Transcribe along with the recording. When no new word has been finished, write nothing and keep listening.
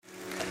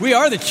We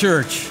are the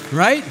church,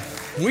 right?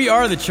 We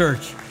are the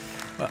church.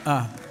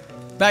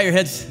 Bow your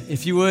heads,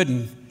 if you would,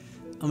 and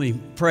let me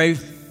pray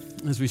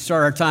as we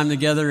start our time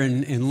together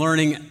in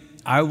learning.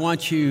 I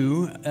want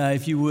you,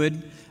 if you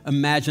would,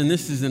 imagine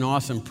this is an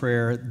awesome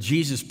prayer.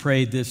 Jesus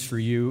prayed this for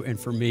you and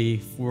for me,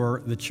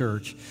 for the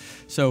church.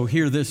 So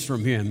hear this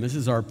from him. This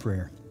is our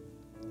prayer.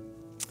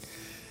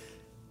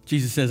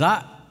 Jesus says,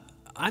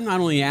 I'm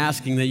not only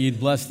asking that you'd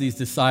bless these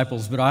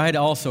disciples, but I'd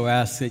also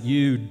ask that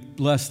you'd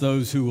bless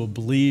those who will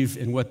believe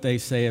in what they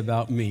say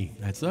about me.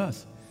 That's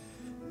us.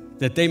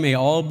 That they may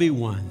all be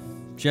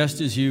one,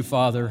 just as you,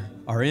 Father,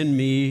 are in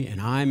me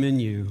and I'm in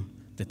you,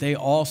 that they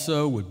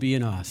also would be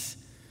in us,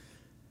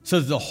 so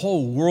that the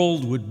whole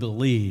world would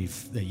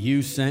believe that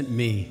you sent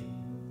me.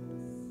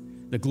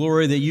 The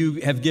glory that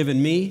you have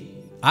given me,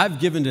 I've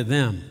given to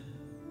them.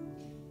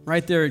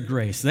 Right there at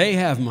Grace, they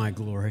have my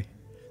glory,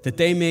 that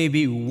they may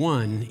be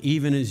one,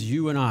 even as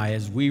you and I,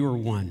 as we were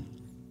one.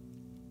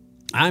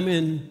 I am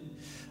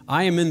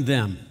in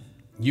them,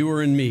 you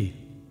are in me,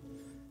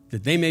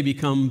 that they may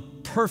become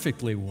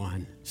perfectly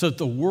one, so that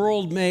the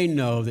world may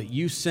know that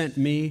you sent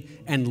me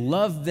and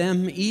loved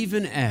them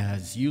even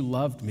as you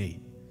loved me.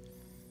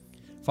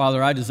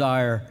 Father, I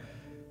desire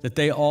that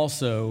they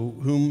also,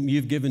 whom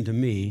you've given to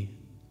me,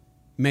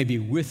 may be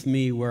with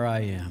me where I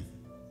am.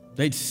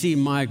 They'd see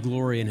my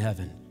glory in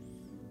heaven.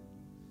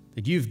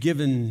 That you've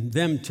given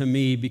them to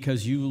me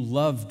because you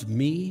loved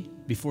me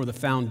before the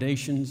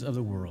foundations of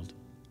the world.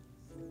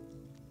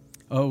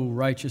 Oh,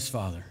 righteous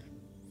Father,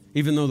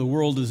 even though the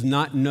world does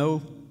not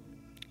know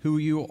who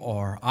you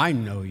are, I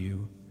know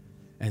you,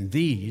 and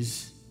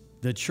these,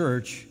 the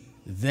church,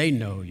 they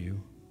know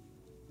you.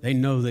 They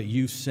know that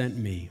you sent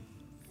me.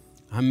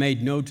 I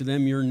made known to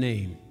them your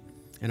name,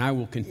 and I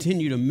will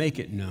continue to make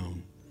it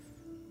known,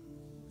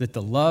 that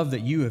the love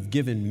that you have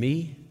given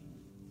me,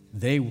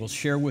 they will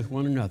share with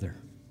one another,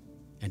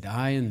 and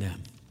I and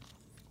them.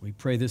 We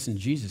pray this in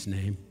Jesus'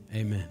 name.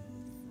 Amen.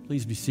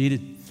 Please be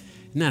seated.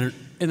 Isn't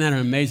that an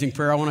amazing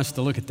prayer? I want us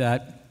to look at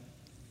that.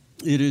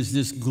 It is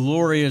this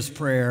glorious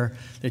prayer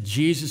that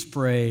Jesus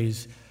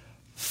prays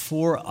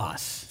for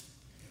us,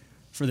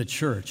 for the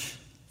church,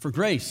 for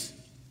Grace.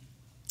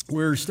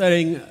 We're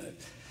studying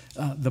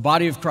the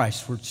body of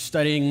Christ. We're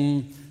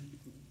studying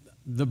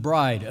the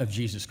bride of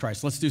Jesus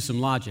Christ. Let's do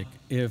some logic.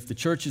 If the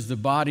church is the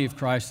body of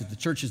Christ, if the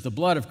church is the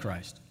blood of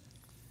Christ,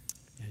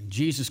 and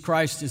Jesus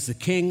Christ is the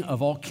King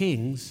of all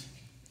kings,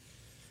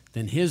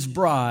 then his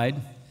bride,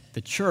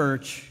 the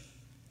church,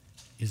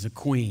 is a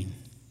queen.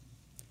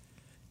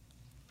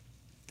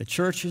 The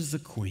church is the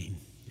queen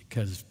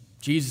because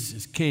Jesus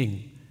is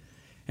king.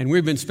 And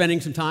we've been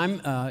spending some time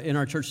in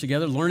our church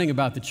together learning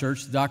about the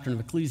church, the doctrine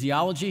of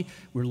ecclesiology.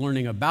 We're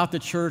learning about the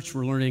church.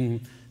 We're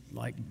learning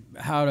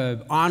how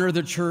to honor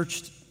the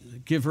church,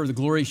 give her the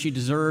glory she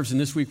deserves.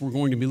 And this week we're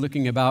going to be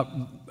looking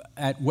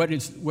at what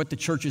the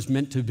church is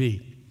meant to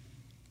be.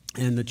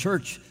 And the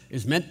church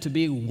is meant to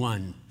be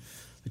one.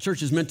 The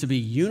church is meant to be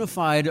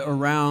unified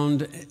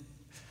around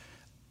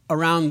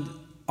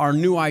our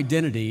new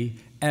identity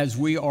as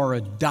we are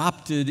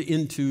adopted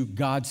into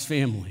God's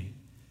family.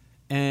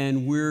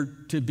 And we're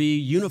to be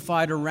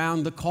unified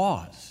around the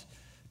cause,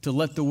 to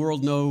let the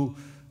world know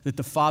that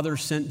the Father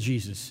sent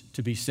Jesus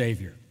to be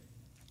Savior.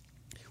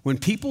 When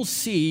people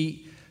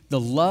see the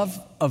love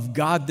of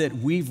God that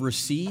we've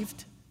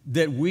received,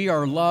 that we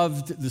are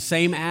loved the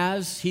same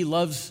as He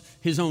loves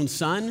His own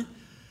Son,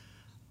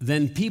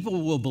 then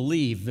people will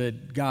believe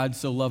that God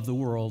so loved the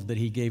world that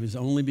He gave His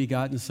only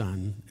begotten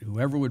Son.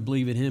 Whoever would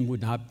believe in Him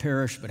would not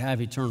perish but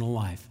have eternal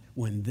life.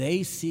 When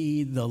they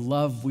see the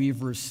love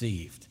we've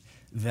received,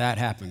 that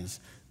happens.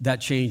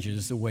 That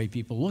changes the way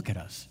people look at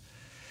us.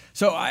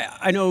 So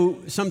I know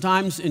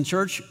sometimes in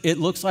church it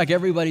looks like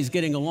everybody's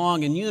getting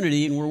along in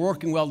unity and we're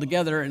working well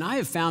together, and I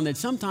have found that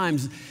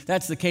sometimes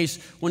that's the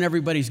case when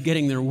everybody's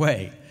getting their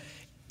way.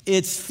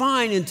 It's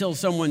fine until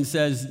someone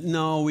says,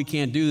 no, we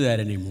can't do that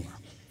anymore.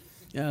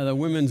 The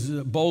Women's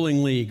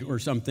Bowling League or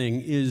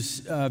something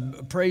is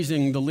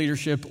praising the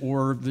leadership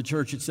or the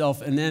church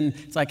itself, and then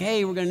it's like,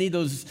 hey, we're going to need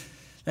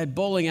that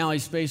bowling alley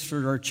space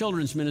for our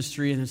children's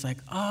ministry, and it's like,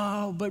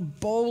 oh, but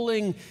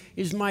bowling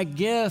is my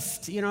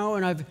gift,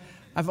 and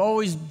I've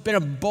always been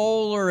a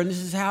bowler, and this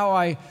is how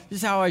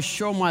I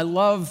show my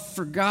love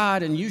for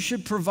God, and you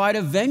should provide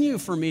a venue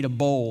for me to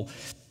bowl.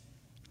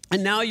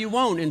 And now you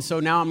won't, and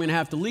so now I'm going to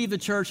have to leave the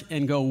church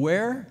and go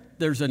where?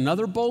 There's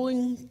another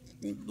bowling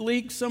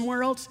league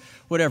somewhere else?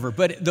 Whatever.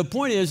 But the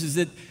point is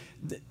that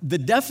the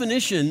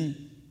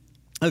definition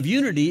of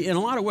unity, in a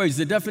lot of ways,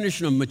 the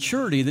definition of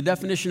maturity, the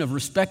definition of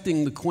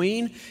respecting the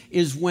queen,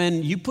 is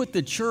when you put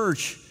the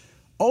church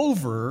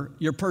over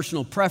your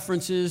personal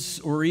preferences,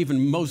 or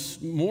even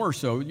more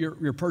so,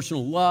 your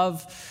personal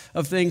love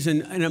of things,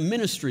 and a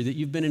ministry that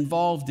you've been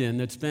involved in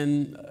that's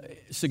been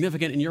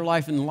significant in your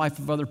life and the life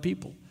of other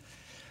people.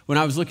 When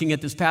I was looking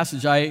at this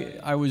passage,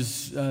 I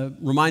was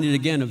reminded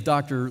again of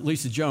Dr.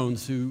 Lisa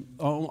Jones, who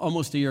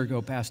almost a year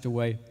ago passed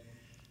away.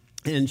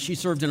 And she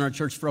served in our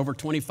church for over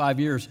 25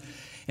 years.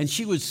 And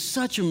she was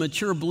such a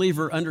mature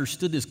believer,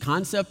 understood this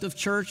concept of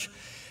church,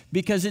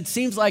 because it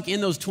seems like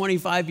in those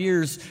 25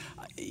 years,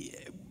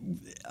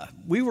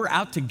 we were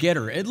out to get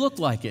her. It looked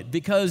like it,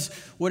 because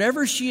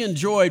whatever she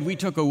enjoyed, we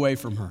took away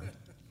from her.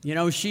 You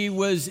know, she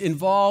was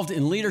involved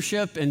in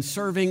leadership and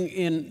serving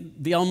in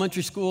the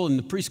elementary school and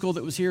the preschool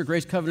that was here,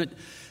 Grace Covenant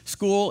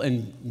School,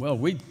 and, well,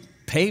 we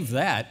paved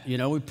that. You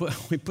know, we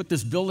put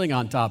this building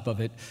on top of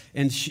it,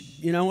 and she,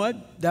 you know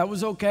what? That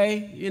was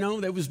okay. You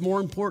know, that was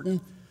more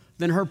important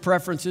than her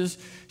preferences.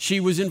 She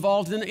was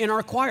involved in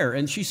our choir,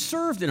 and she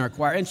served in our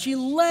choir, and she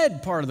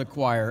led part of the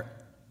choir.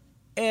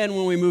 And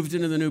when we moved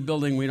into the new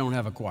building, we don't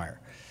have a choir.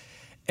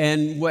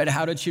 And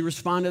how did she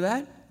respond to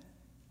that?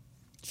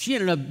 She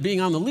ended up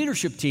being on the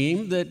leadership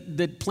team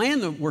that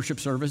planned the worship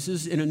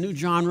services in a new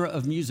genre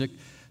of music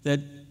that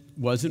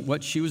wasn't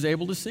what she was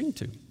able to sing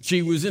to.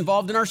 She was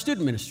involved in our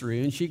student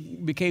ministry, and she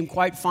became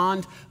quite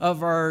fond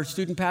of our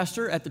student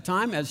pastor at the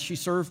time as she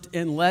served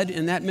and led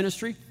in that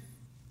ministry,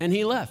 and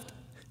he left.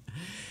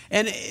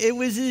 And it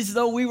was as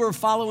though we were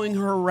following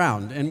her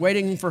around and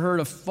waiting for her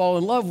to fall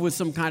in love with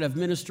some kind of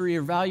ministry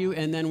or value,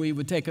 and then we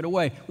would take it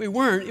away. We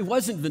weren't. It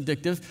wasn't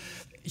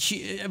vindictive.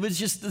 It was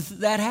just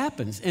that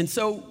happens. And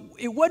so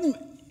it wasn't,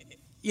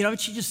 you know,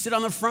 she'd just sit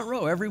on the front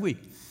row every week.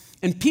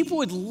 And people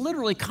would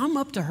literally come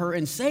up to her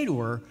and say to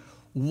her,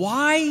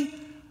 why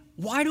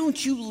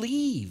don't you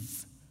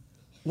leave?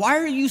 Why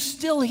are you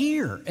still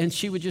here? And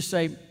she would just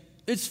say,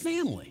 it's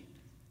family.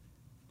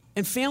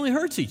 And family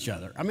hurts each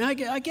other. I mean, I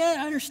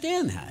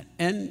understand that.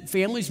 And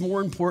family's more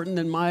important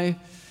than my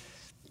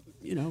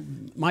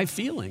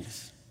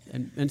feelings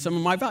and some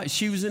of my values.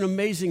 She was an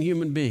amazing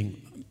human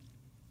being.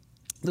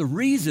 The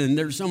reason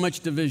there's so much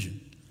division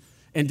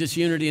and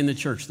disunity in the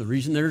church, the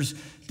reason there's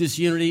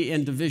disunity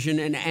and division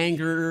and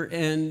anger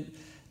and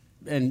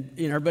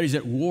everybody's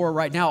at war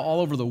right now all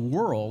over the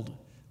world,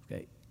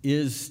 okay,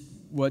 is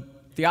what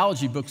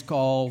theology books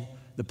call,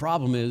 the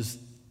problem is,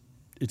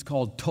 it's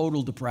called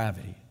total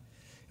depravity.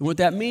 And what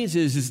that means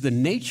is the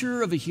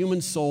nature of a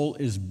human soul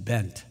is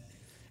bent.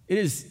 It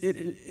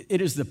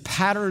is the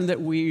pattern that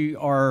we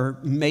are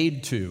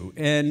made to.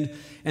 And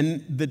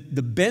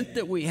the bent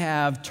that we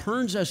have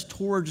turns us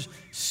towards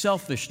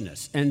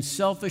selfishness and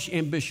selfish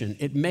ambition.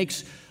 It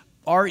makes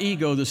our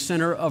ego the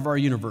center of our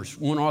universe.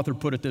 One author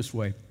put it this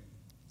way: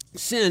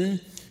 sin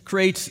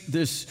creates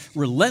this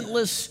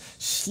relentless,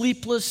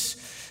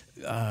 sleepless,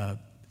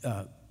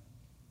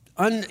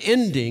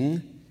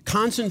 unending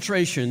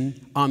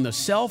concentration on the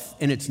self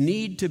and its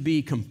need to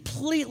be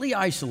completely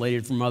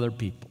isolated from other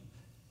people.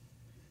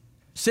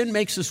 Sin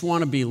makes us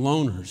want to be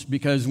loners,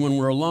 because when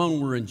we're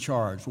alone, we're in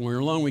charge. When we're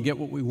alone, we get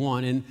what we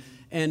want.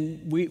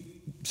 And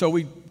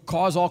we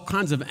cause all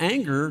kinds of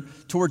anger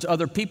towards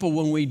other people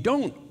when we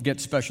don't get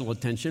special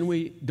attention,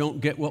 we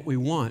don't get what we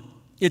want.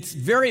 It's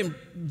very,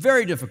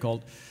 very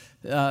difficult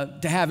to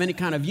have any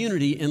kind of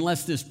unity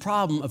unless this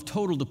problem of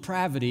total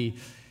depravity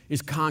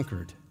is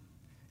conquered.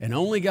 And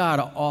only God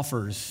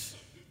offers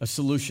a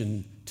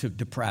solution to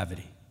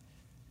depravity.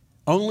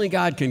 Only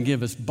God can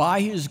give us,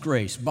 by His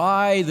grace,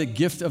 by the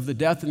gift of the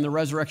death and the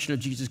resurrection of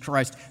Jesus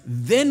Christ,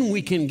 then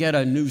we can get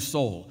a new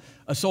soul,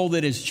 a soul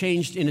that is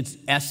changed in its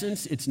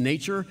essence, its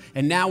nature,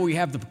 and now we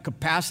have the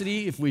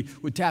capacity, if we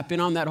would tap in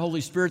on that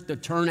Holy Spirit, to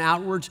turn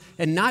outwards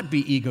and not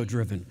be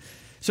ego-driven.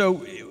 So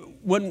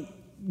when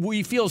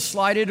we feel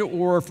slighted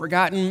or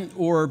forgotten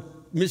or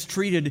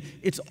mistreated,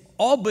 it's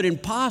all but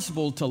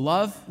impossible to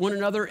love one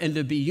another and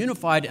to be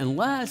unified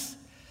unless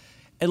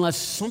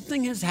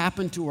something has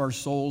happened to our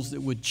souls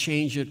that would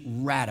change it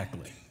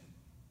radically.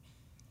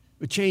 It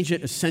would change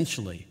it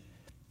essentially.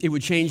 It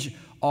would change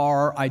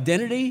our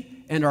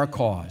identity and our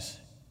cause.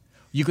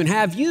 You can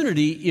have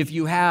unity if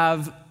you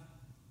have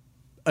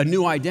a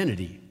new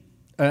identity,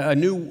 a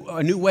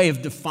new way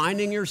of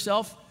defining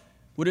yourself.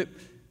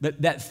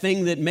 That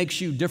thing that makes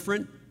you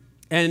different,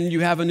 and you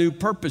have a new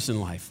purpose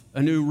in life,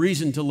 a new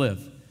reason to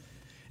live.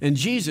 And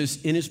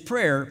Jesus, in His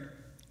prayer,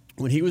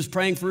 when He was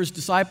praying for His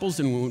disciples,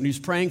 and when He was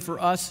praying for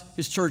us,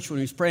 His church, when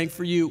He was praying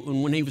for you,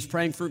 and when He was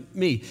praying for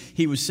me,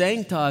 He was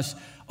saying to us,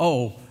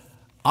 oh,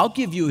 I'll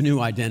give you a new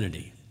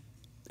identity,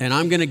 and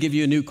I'm going to give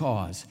you a new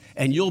cause,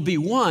 and you'll be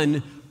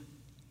one,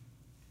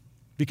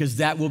 because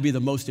that will be the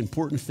most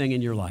important thing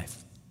in your life.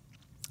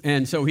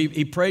 And so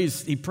he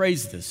prays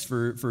this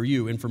for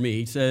you and for me.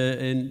 He said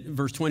in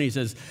verse 20, he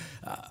says,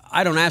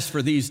 I don't ask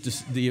for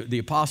the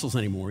apostles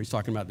anymore. He's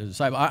talking about the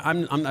disciples.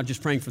 I'm not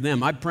just praying for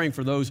them. I'm praying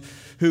for those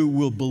who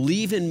will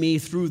believe in me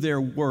through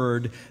their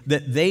word,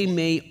 that they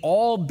may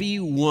all be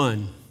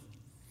one.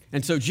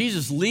 And so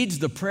Jesus leads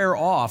the prayer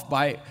off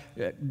by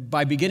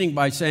beginning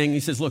by saying, he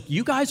says, look,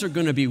 you guys are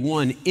going to be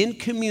one in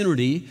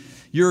community.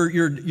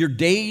 Your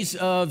days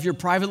of your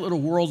private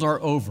little world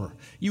are over.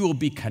 You will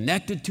be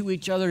connected to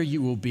each other.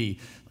 You will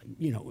be,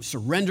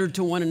 surrendered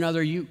to one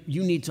another. You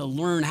need to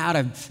learn how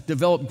to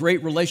develop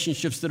great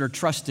relationships that are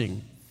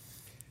trusting.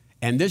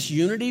 And this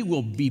unity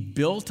will be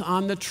built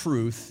on the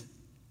truth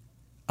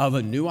of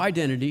a new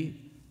identity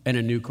and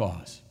a new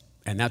cause.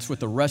 And that's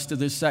what the rest of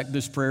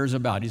this prayer is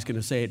about. He's going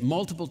to say it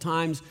multiple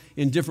times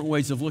in different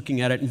ways of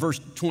looking at it. In verse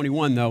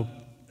 21, though,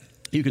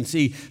 you can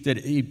see that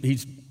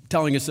he's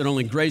telling us that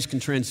only grace can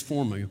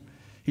transform you.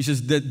 He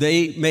says that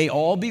they may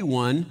all be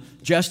one,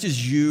 just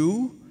as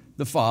you,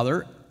 the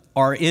Father,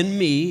 are in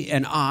me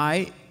and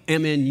I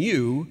am in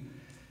you,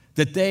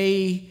 that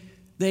they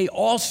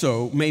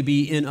also may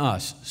be in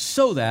us.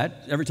 So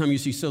that, every time you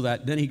see so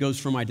that, then he goes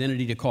from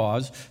identity to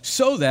cause,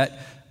 so that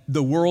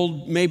the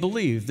world may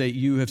believe that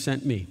you have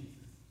sent me.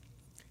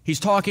 He's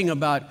talking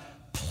about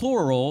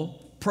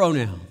plural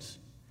pronouns.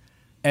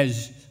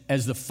 As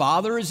the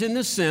Father is in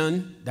the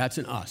Son, that's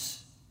in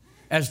us.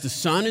 As the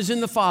Son is in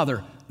the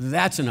Father,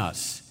 that's in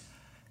us.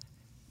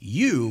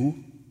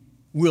 You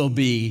will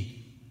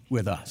be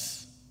with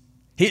us.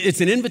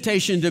 It's an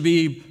invitation to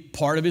be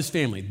part of his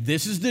family.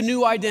 This is the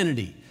new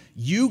identity.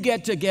 You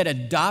get to get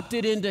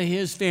adopted into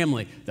his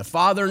family. The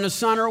Father and the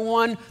Son are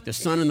one. The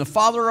Son and the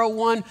Father are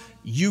one.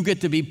 You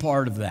get to be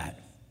part of that.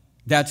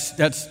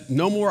 That's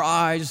no more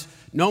eyes,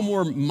 no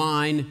more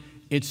mine.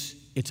 It's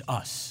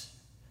us.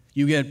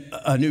 You get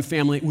a new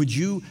family.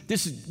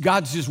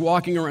 God's just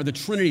walking around, the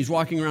Trinity's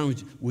walking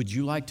around. Would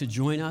you like to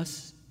join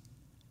us?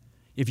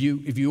 If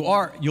you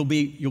are, you'll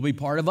be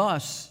part of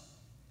us.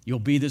 You'll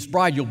be this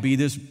bride. You'll be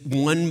this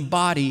one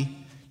body.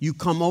 You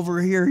come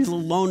over here, you little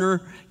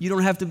loner. You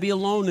don't have to be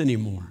alone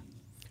anymore.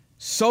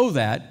 So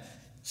that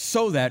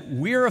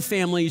we're a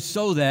family,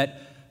 so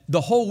that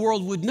the whole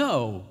world would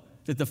know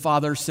that the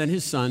Father sent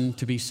his Son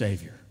to be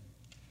Savior.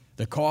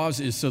 The cause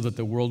is so that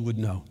the world would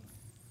know.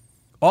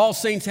 All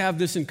saints have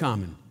this in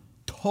common: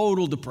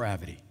 total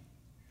depravity.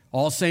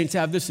 All saints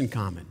have this in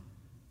common: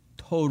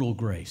 total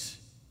grace.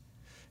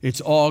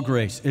 It's all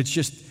grace.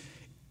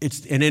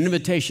 It's an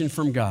invitation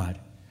from God.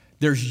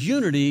 There's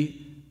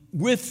unity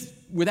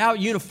without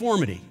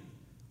uniformity.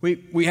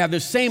 We have the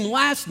same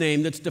last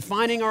name that's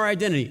defining our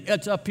identity.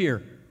 It's up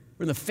here.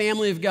 We're in the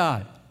family of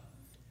God.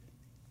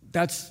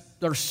 That's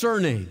our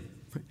surname.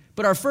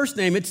 But our first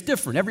name, it's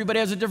different. Everybody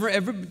has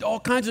all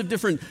kinds of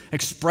different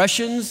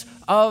expressions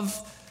of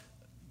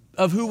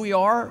who we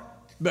are.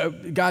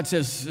 God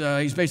says,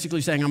 he's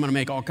basically saying, I'm going to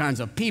make all kinds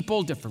of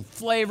people, different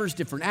flavors,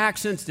 different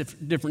accents,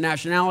 different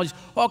nationalities,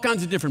 all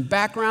kinds of different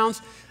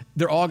backgrounds.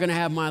 They're all going to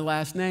have my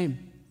last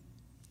name.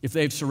 If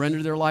they've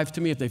surrendered their life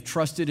to me, if they've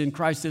trusted in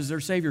Christ as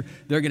their Savior,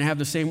 they're going to have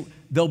the same,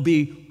 they'll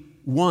be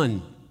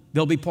one.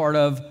 They'll be part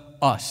of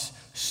us,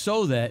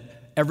 so that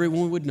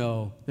everyone would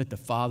know that the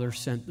Father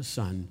sent the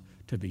Son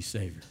to be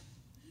Savior.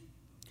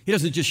 He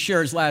doesn't just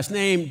share his last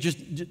name,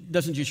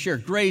 doesn't just share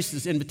grace,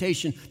 this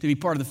invitation to be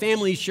part of the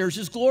family. He shares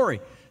his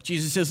glory.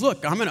 Jesus says,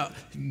 look,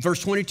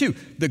 verse 22,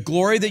 the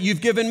glory that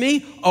you've given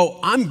me,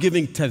 I'm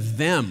giving to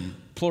them,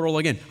 plural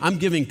again, I'm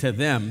giving to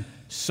them,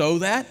 so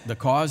that, the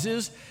cause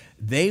is,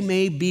 they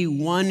may be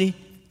one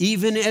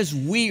even as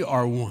we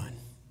are one.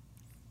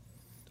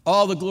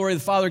 All the glory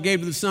the Father gave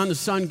to the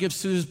Son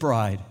gives to his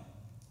bride,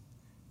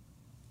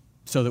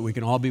 so that we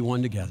can all be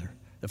one together.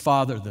 The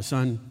Father, the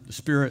Son, the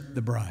Spirit,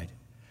 the bride.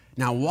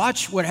 Now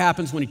watch what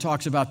happens when he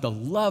talks about the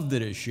love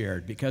that is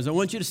shared, because I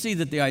want you to see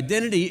that the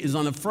identity is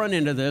on the front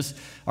end of this,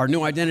 our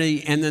new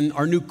identity, and then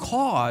our new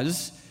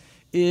cause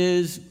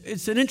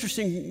it's an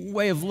interesting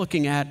way of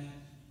looking at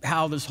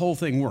how this whole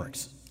thing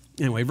works.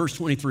 Anyway, verse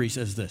 23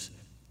 says this: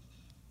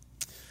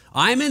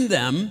 I'm in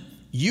them,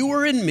 you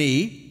are in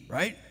me,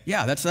 right?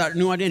 Yeah, that's that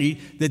new identity,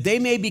 that they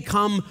may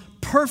become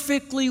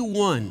perfectly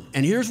one.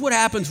 And here's what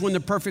happens when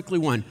they're perfectly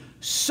one.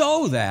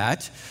 So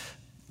that,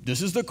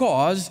 this is the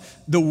cause,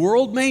 the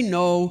world may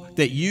know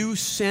that you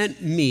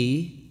sent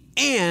me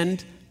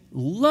and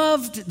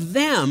loved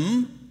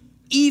them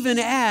even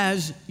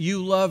as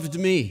you loved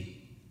me.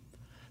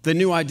 The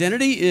new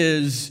identity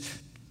is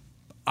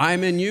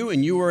I'm in you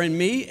and you are in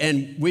me,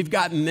 and we've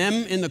gotten them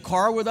in the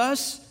car with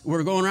us.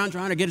 We're going around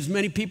trying to get as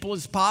many people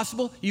as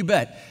possible. You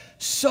bet.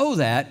 So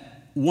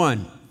that,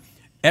 one,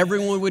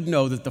 everyone would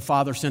know that the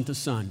Father sent the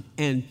Son.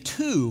 And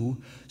two,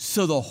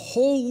 so the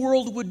whole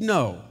world would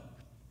know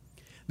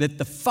that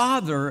the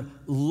Father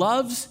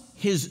loves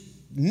his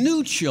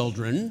new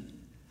children,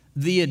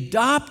 the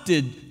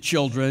adopted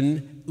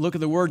children. Look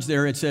at the words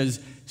there. It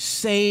says,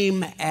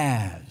 same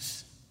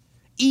as,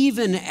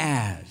 even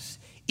as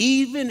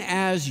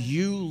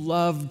you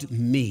loved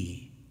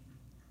me.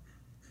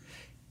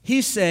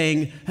 He's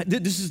saying,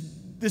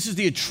 this is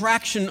the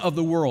attraction of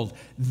the world.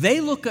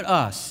 They look at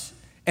us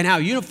and how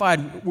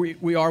unified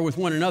we are with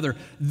one another.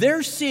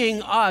 They're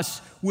seeing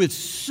us with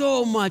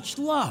so much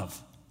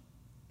love.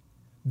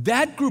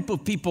 That group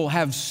of people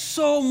have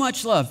so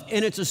much love,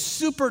 and it's a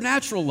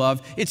supernatural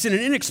love. It's an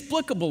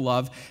inexplicable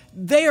love.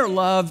 They are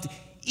loved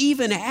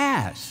even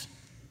as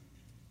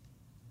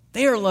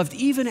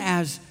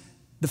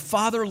the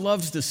Father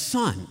loves the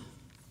Son.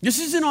 This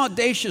is an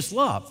audacious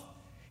love.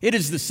 It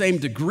is the same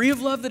degree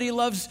of love that he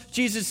loves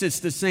Jesus. It's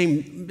the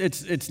same,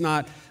 it's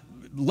not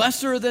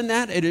lesser than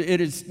that. It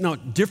is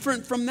not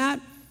different from that.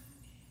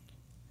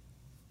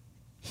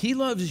 He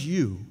loves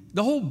you.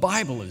 The whole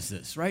Bible is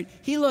this, right?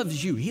 He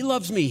loves you. He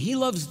loves me. He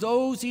loves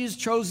those he has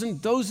chosen,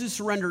 those who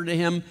surrender to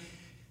him,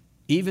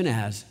 even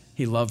as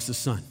he loves the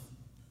Son.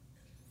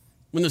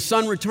 When the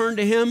Son returned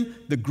to him,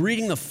 the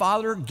greeting the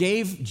Father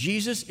gave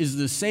Jesus is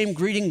the same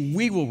greeting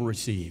we will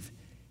receive,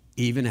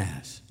 even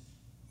as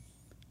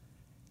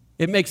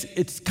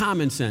It's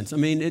common sense. I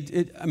mean,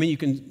 you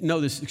can know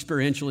this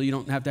experientially. You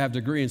don't have to have a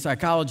degree in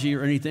psychology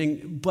or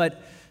anything,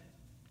 but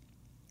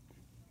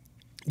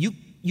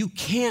you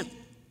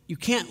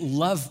can't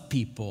love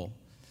people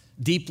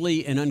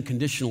deeply and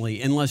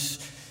unconditionally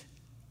unless,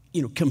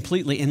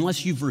 completely,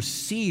 unless you've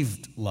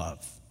received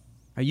love.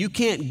 You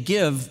can't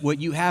give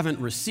what you haven't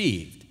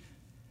received.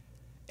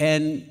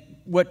 And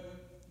what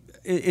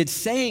it's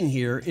saying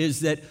here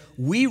is that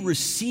we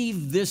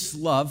receive this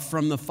love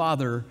from the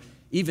Father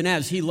even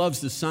as he loves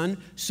the Son.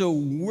 So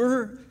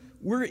we're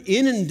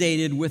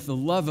inundated with the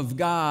love of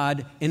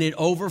God, and it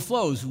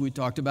overflows. We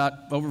talked about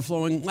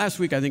overflowing last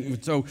week, I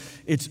think. So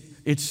it's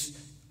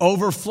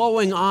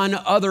overflowing on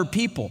other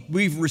people.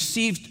 We've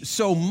received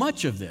so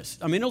much of this.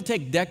 I mean, it'll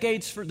take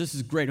decades this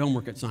is a great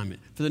homework assignment.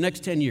 For the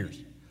next 10 years,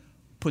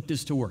 put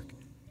this to work.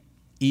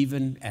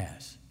 Even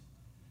as.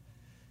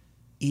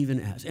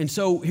 And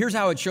so here's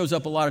how it shows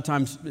up a lot of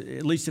times,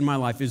 at least in my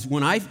life, is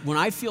when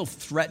I feel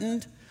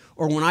threatened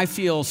or when I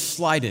feel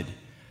slighted,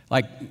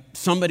 like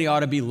somebody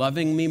ought to be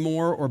loving me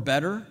more or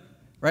better,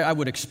 right? I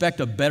would expect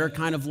a better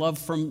kind of love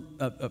from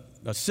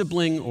a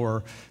sibling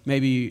or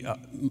maybe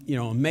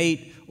a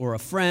mate or a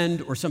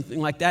friend or something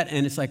like that,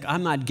 and it's like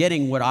I'm not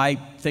getting what I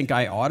think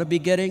I ought to be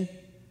getting.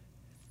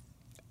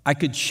 I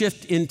could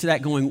shift into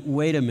that going,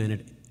 wait a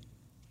minute.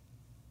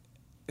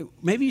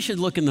 Maybe you should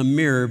look in the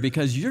mirror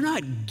because you're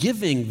not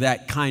giving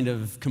that kind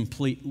of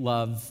complete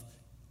love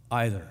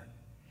either.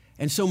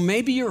 And so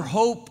maybe your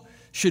hope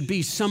should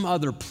be some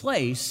other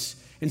place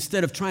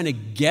instead of trying to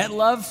get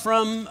love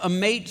from a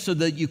mate so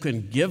that you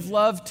can give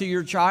love to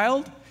your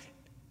child.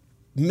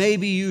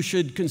 Maybe you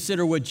should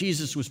consider what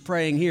Jesus was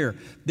praying here,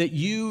 that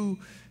you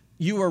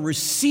are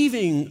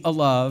receiving a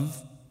love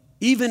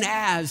even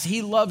as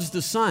he loves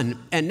the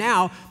Son. And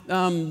now,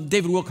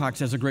 David Wilcox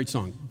has a great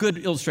song, good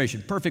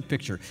illustration, perfect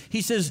picture.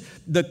 He says,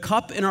 the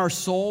cup in our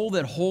soul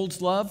that holds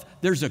love,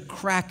 there's a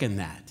crack in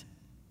that.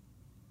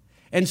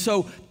 And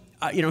so,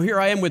 here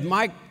I am with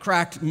my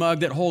cracked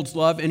mug that holds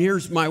love, and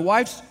here's my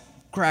wife's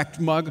cracked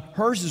mug.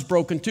 Hers is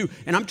broken too.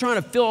 And I'm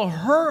trying to fill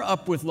her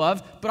up with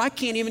love, but I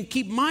can't even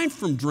keep mine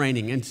from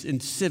draining and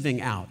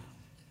sieving out.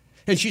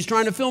 And she's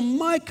trying to fill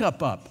my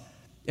cup up.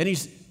 And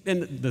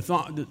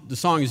the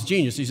song is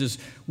genius. He says,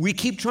 we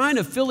keep trying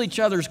to fill each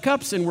other's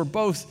cups and we're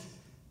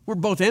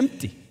both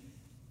empty.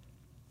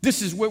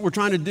 This is what we're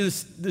trying to do.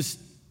 This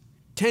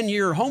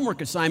 10-year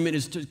homework assignment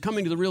is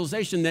coming to the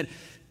realization that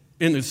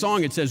in the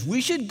song it says, we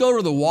should go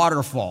to the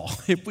waterfall.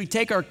 If we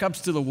take our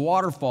cups to the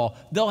waterfall,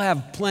 they'll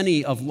have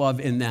plenty of love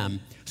in them.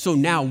 So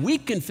now we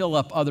can fill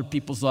up other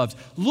people's loves.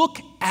 Look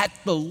at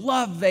the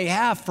love they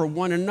have for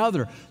one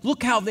another.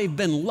 Look how they've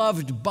been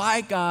loved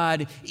by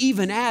God,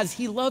 even as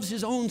he loves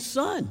his own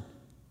Son.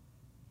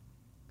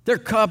 Their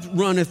cup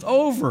runneth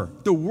over.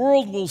 The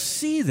world will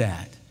see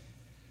that.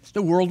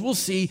 The world will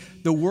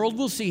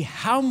see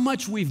how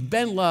much we've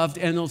been loved,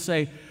 and they'll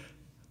say,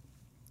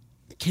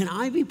 can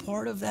I be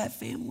part of that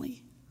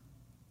family?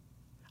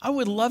 I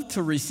would love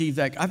to receive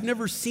that. I've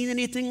never seen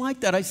anything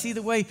like that. I see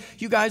the way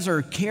you guys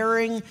are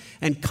caring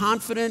and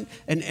confident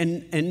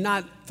and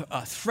not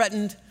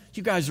threatened.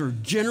 You guys are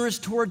generous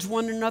towards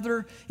one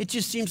another. It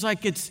just seems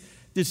like it's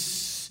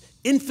this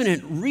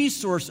infinite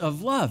resource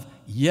of love.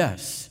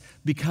 Yes,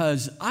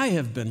 because I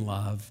have been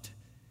loved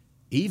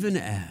even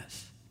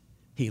as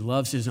he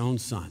loves his own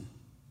Son.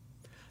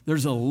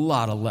 There's a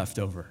lot of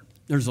leftover.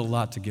 There's a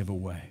lot to give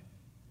away.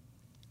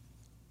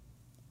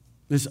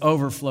 This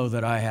overflow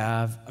that I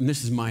have, and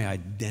this is my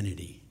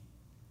identity.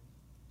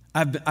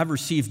 I've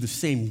received the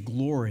same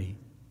glory,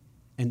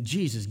 and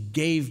Jesus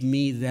gave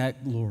me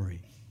that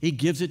glory. He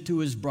gives it to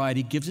his bride.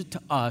 He gives it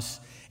to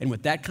us, and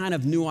with that kind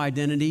of new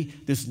identity,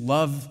 this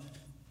love,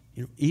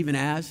 even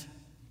as,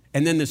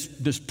 and then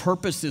this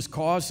purpose, this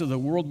cause, so the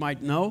world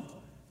might know.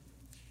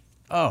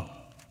 Oh,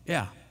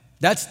 yeah,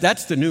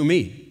 that's the new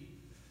me.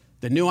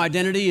 The new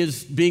identity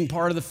is being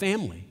part of the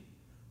family.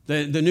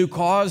 The new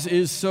cause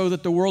is so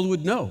that the world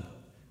would know.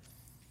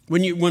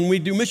 When we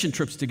do mission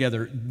trips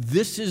together,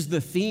 this is the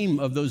theme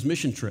of those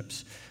mission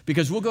trips,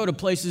 because we'll go to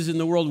places in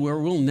the world where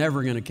we're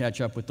never going to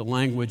catch up with the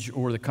language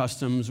or the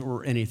customs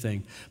or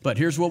anything. But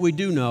here's what we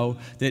do know,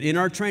 that in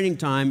our training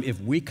time, if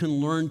we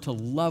can learn to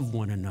love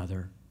one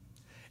another,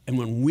 and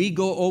when we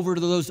go over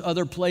to those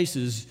other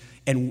places,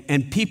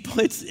 and people,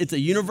 it's a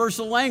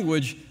universal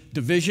language,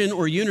 division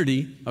or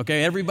unity,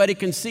 okay? Everybody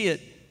can see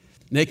it.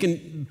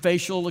 Making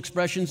facial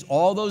expressions,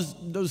 all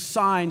those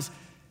signs.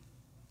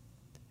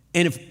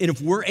 And if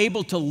we're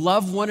able to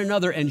love one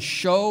another and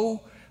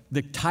show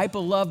the type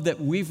of love that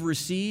we've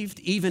received,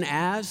 even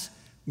as,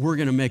 we're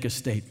going to make a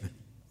statement.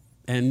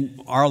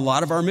 And a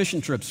lot of our mission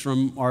trips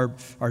from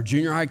our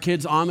junior high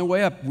kids on the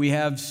way up, we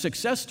have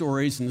success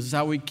stories, and this is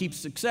how we keep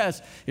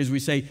success, is we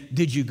say,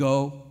 did you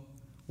go?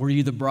 Were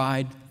you the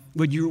bride?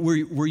 Were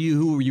you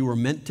who you were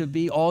meant to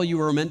be, all you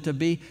were meant to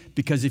be?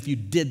 Because if you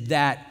did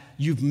that,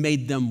 you've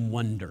made them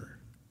wonder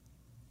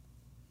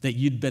that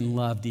you'd been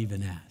loved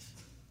even as.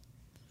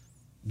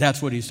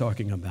 That's what he's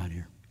talking about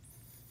here.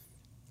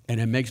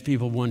 And it makes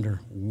people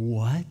wonder,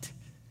 what?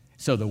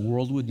 So the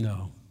world would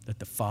know that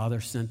the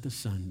Father sent the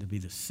Son to be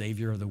the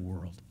Savior of the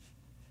world.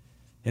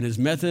 And his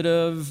method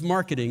of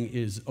marketing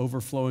is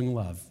overflowing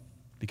love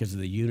because of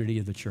the unity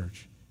of the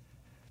church.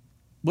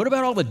 What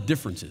about all the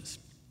differences?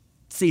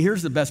 See,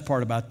 here's the best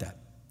part about that.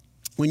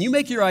 When you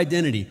make your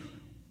identity,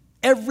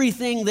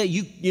 everything that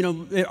you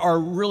know are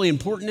really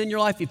important in your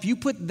life, if you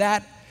put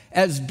that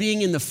as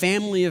being in the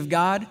family of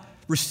God,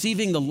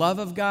 receiving the love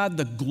of God,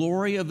 the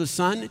glory of the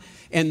Son,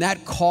 and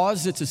that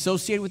cause that's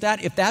associated with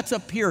that, if that's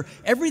up here,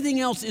 everything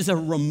else is a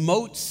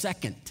remote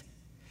second.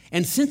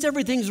 And since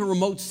everything's a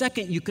remote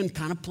second, you can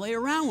kind of play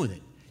around with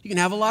it. You can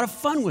have a lot of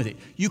fun with it.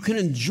 You can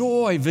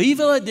enjoy,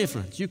 viva la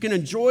difference. You can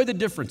enjoy the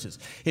differences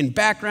in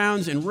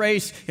backgrounds, in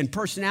race, in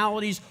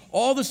personalities,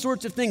 all the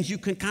sorts of things you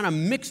can kind of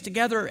mix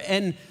together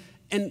and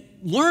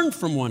learn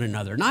from one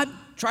another. Not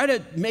try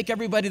to make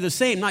everybody the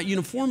same, not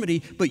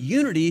uniformity, but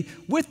unity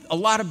with a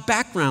lot of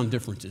background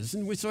differences.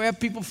 And so we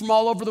have people from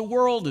all over the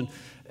world and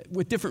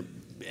with different,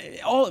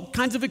 all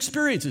kinds of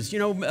experiences. You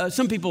know,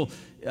 some people,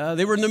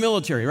 they were in the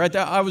military, right?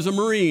 I was a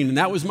Marine, and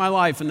that was my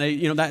life, and they,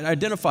 that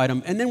identified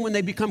them. And then when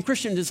they become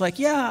Christians, it's like,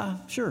 yeah,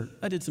 sure,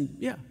 I did some,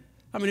 yeah.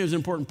 I mean, it was an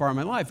important part of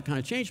my life. It kind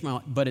of changed my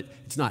life, but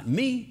it's not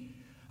me.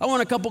 I won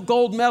a couple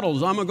gold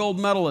medals. I'm a gold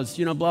medalist,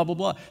 blah, blah,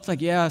 blah. It's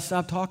like, yeah,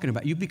 stop talking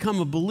about it. You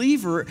become a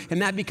believer,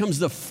 and that becomes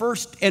the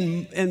first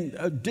and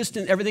a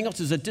distant, everything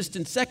else is a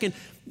distant second.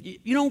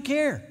 You don't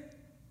care.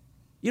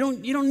 You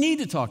don't need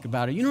to talk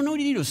about it. You don't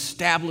need to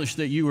establish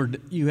that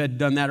you had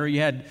done that or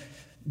you had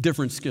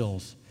different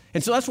skills.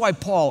 And so that's why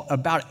Paul,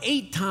 about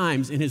 8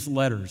 times in his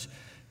letters,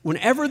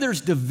 whenever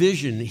there's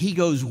division, he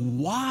goes,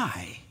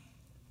 why?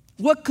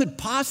 What could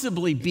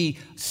possibly be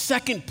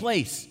second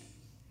place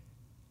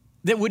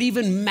that would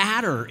even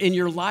matter in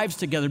your lives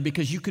together,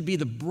 because you could be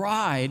the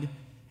bride,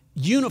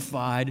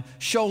 unified,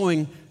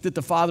 showing that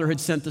the Father had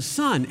sent the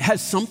Son?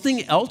 Has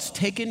something else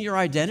taken your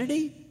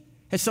identity?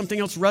 Has something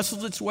else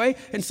wrestled its way?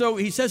 And so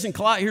he says in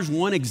Colossians, here's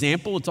one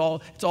example. It's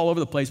all over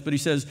the place, but he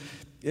says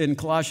in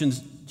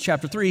Colossians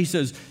chapter 3, he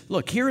says,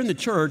 look, here in the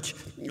church,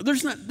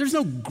 there's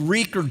no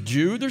Greek or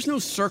Jew. There's no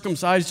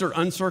circumcised or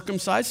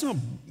uncircumcised. There's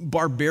no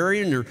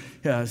barbarian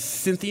or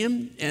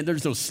Scythian, and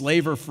there's no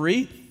slave or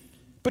free.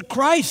 But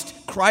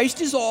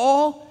Christ is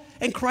all,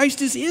 and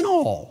Christ is in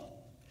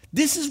all.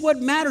 This is what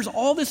matters.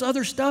 All this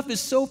other stuff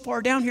is so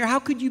far down here. How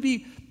could you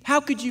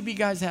be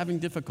guys having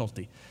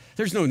difficulty?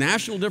 There's no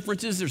national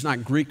differences. There's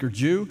not Greek or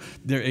Jew.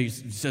 He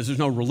says there's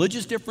no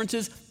religious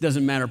differences.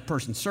 Doesn't matter if a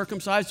person's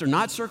circumcised or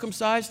not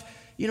circumcised.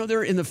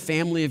 They're in the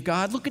family of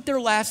God. Look at their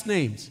last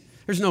names.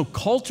 There's no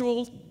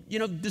cultural,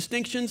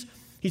 distinctions.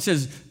 He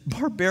says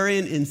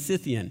barbarian and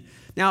Scythian.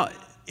 Now,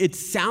 it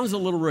sounds a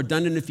little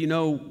redundant if you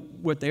know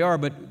what they are,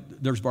 but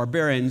there's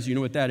barbarians, you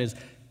know what that is.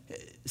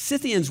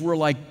 Scythians were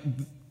like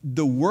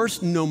the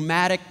worst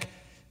nomadic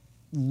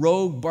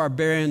rogue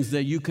barbarians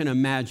that you can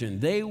imagine.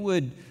 They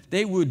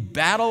would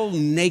battle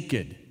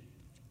naked,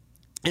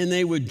 and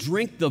they would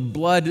drink the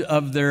blood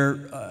of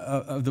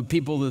the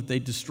people that they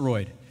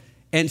destroyed.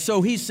 And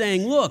so he's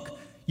saying, look,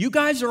 you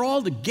guys are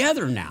all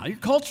together now. Your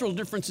cultural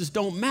differences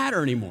don't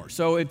matter anymore.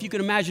 So if you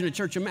can imagine a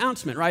church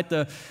announcement, right?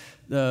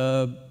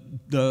 The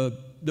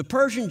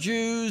Persian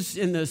Jews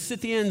and the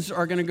Scythians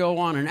are going to go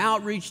on an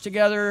outreach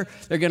together.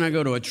 They're going to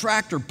go to a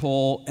tractor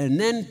pull and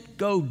then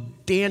go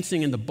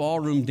dancing in the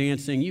ballroom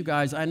dancing. You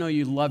guys, I know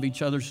you love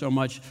each other so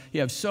much. You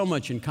have so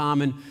much in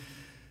common.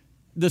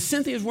 The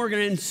Scythians were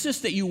going to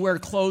insist that you wear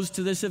clothes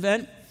to this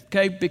event,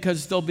 okay,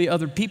 because there'll be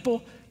other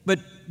people. But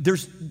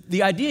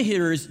the idea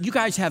here is you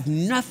guys have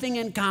nothing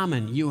in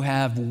common. You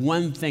have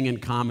one thing in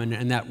common,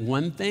 and that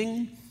one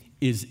thing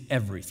is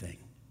everything.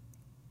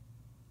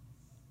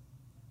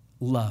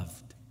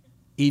 Loved,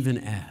 even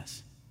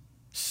as,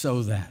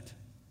 so that.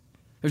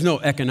 There's no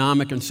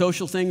economic and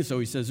social things, so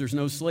he says there's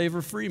no slave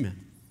or free man.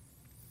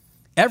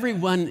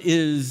 Everyone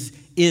is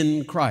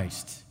in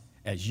Christ.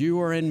 As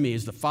you are in me,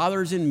 as the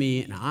Father is in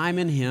me, and I'm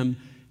in him,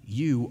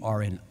 you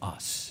are in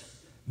us.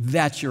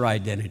 That's your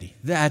identity.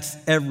 That's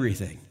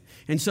everything.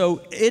 And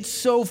so it's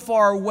so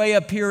far way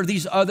up here,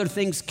 these other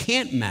things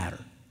can't matter.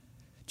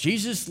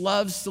 Jesus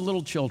loves the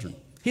little children.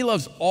 He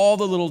loves all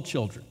the little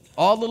children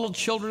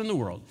in the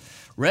world.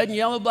 Red and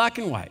yellow, black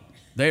and white.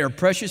 They are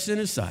precious in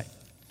his sight.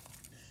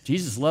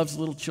 Jesus loves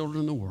little children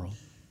in the world.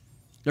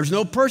 There's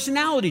no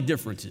personality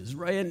differences,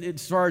 right? And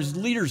as far as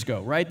leaders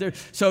go, right?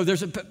 So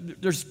there's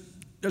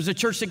a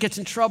church that gets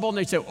in trouble and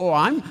they say, oh,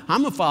 I'm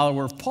a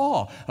follower of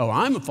Paul. Oh,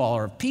 I'm a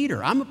follower of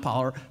Peter. I'm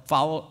a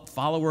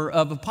follower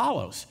of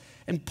Apollos.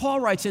 And Paul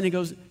writes in and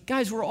goes,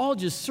 guys, we're all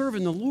just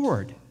serving the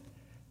Lord.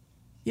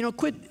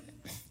 Quit.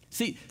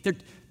 See,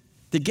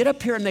 they get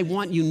up here and they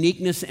want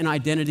uniqueness and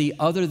identity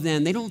other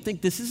than, they don't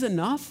think this is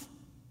enough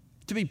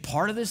to be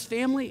part of this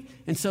family.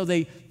 And so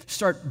they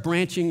start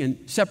branching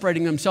and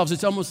separating themselves.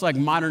 It's almost like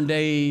modern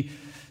day,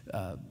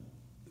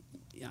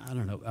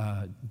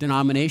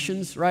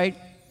 denominations, right?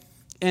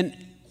 And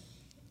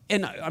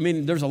I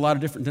mean, there's a lot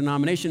of different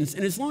denominations.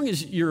 And as long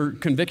as your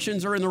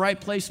convictions are in the right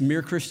place,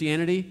 mere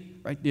Christianity,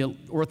 right, the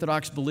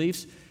Orthodox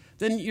beliefs,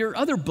 then your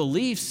other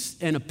beliefs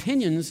and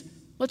opinions,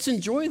 let's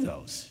enjoy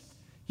those.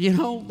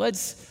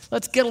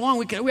 Let's get along.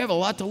 We have a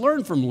lot to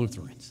learn from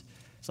Lutherans.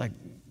 It's like,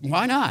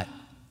 why not?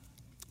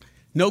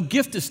 No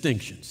gift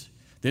distinctions.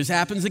 This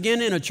happens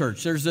again in a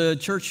church. There's a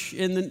church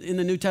in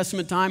the New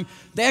Testament time.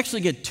 They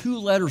actually get 2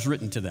 letters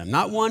written to them,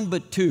 not 1,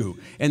 but 2.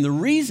 And the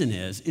reason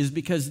is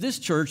because this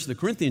church, the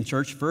Corinthian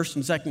church, 1st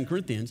and 2nd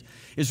Corinthians,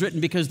 is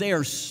written because they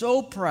are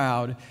so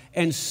proud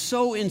and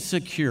so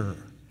insecure.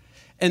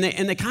 And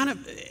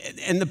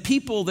the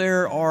people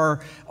there are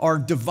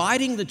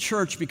dividing the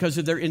church because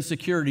of their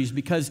insecurities,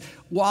 because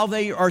while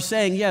they are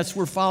saying, yes,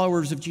 we're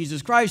followers of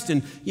Jesus Christ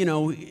and,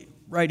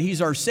 right,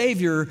 he's our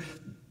Savior,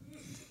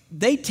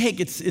 they take,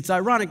 it's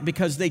ironic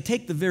because they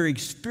take the very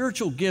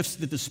spiritual gifts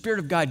that the Spirit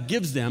of God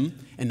gives them,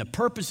 and the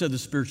purpose of the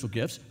spiritual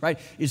gifts, right,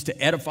 is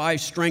to edify,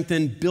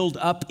 strengthen, build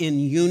up in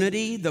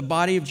unity the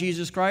body of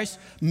Jesus Christ,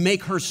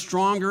 make her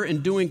stronger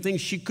in doing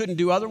things she couldn't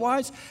do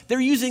otherwise.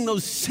 They're using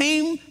those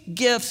same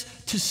gifts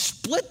to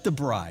split the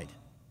bride.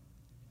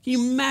 Can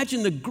you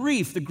imagine the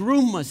grief the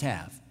groom must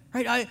have,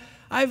 right?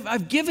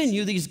 I've given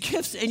you these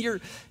gifts, and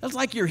it's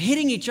like you're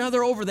hitting each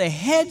other over the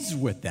heads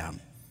with them.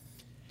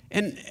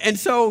 And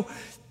so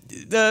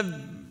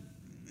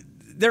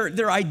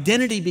their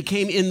identity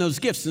became in those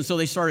gifts. And so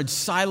they started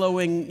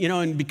siloing,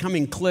 and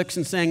becoming cliques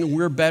and saying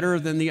we're better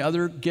than the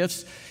other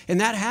gifts.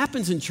 And that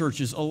happens in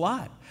churches a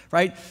lot,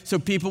 right? So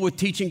people with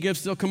teaching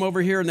gifts, they'll come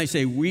over here and they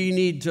say, we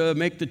need to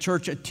make the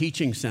church a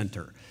teaching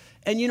center.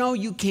 And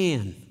you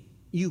can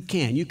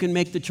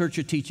make the church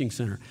a teaching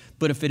center.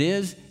 But if it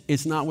is,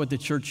 it's not what the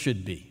church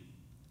should be.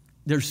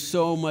 There's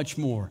so much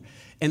more.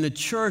 And the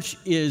church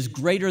is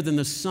greater than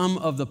the sum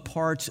of the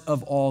parts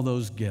of all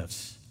those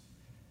gifts.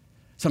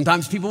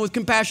 Sometimes people with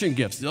compassion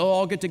gifts, they'll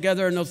all get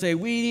together and they'll say,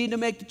 we need to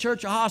make the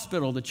church a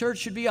hospital. The church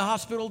should be a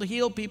hospital to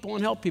heal people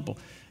and help people.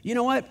 You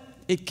know what?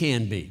 It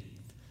can be.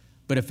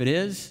 But if it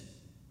is,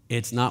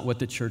 it's not what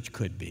the church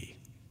could be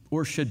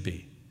or should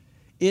be.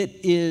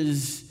 It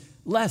is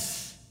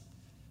less.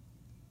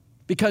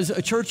 Because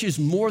a church is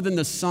more than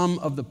the sum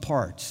of the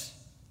parts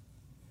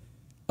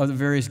of the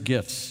various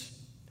gifts.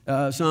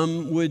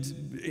 Some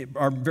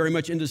are very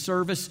much into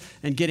service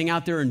and getting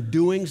out there and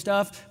doing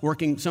stuff,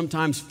 working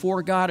sometimes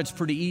for God. It's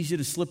pretty easy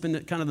to slip into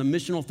kind of the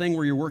missional thing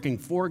where you're working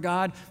for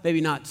God, maybe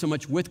not so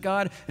much with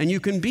God. And you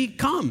can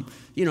become,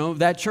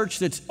 that church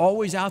that's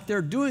always out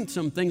there doing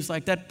some things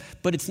like that,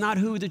 but it's not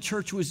who the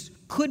church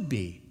could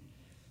be.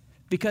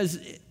 Because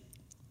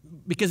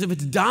if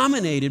it's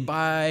dominated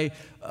by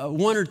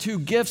 1 or 2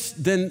 gifts,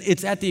 then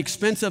it's at the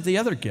expense of the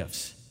other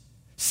gifts.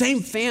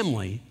 Same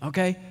family,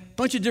 okay?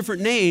 Bunch of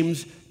different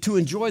names to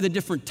enjoy the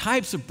different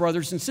types of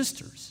brothers and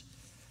sisters.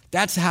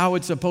 That's how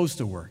it's supposed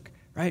to work,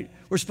 right?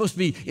 We're supposed to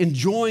be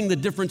enjoying the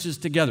differences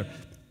together.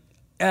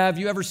 Have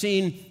you ever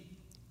seen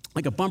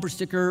like a bumper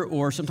sticker,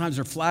 or sometimes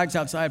there are flags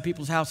outside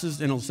people's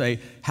houses and it'll say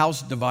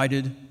house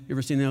divided? You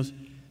ever seen those?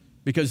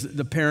 Because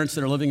the parents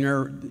that are living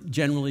there,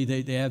 generally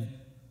they have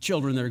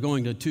children that are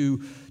going to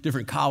 2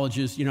 different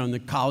colleges, and the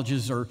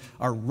colleges are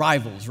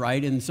rivals,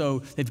 right? And so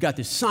they've got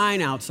this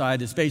sign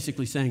outside that's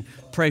basically saying,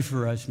 pray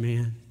for us,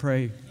 man,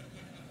 pray.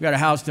 We got a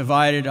house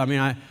divided. I mean,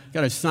 I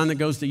got a son that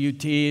goes to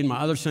UT, and my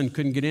other son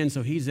couldn't get in,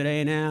 so he's at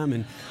A&M,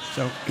 and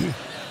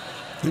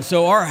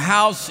so our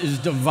house is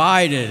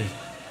divided.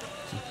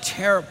 It's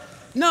terrible.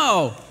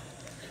 No,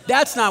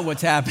 that's not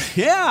what's happening.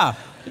 Yeah,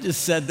 I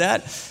just said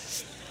that.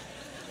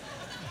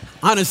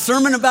 On a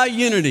sermon about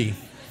unity.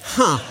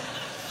 Huh.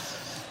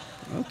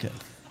 Okay.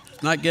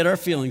 Not get our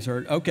feelings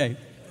hurt. Okay.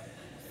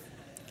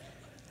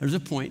 There's a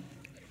point.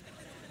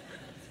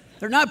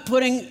 They're not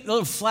putting a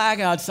little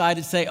flag outside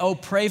and say, oh,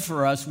 pray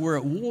for us, we're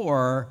at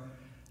war.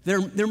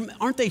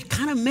 Aren't they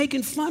kind of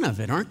making fun of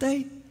it, aren't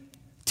they?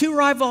 2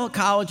 rival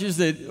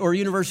colleges or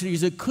universities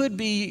that could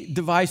be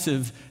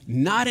divisive,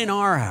 not in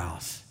our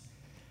house,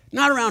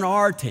 not around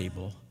our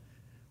table.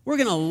 We're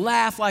going to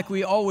laugh like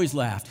we always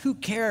laughed. Who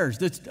cares?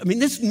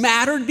 This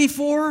mattered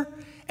before,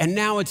 and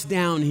now it's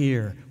down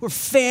here. We're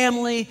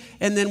family,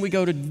 and then we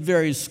go to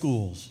various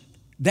schools.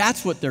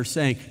 That's what they're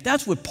saying.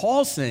 That's what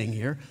Paul's saying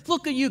here.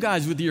 Look at you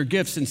guys with your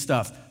gifts and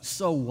stuff.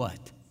 So what?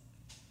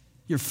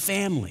 Your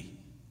family.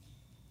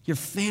 Your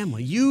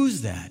family.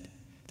 Use that.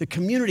 The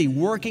community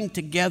working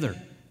together.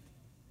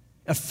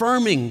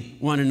 Affirming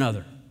one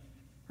another.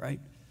 Right?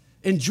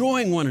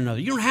 Enjoying one another.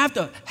 You don't have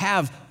to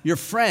have your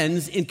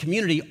friends in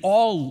community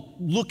all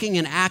looking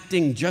and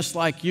acting just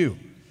like you.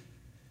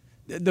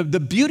 The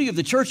beauty of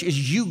the church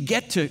is you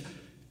get to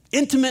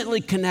intimately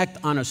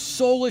connect on a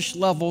soulish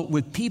level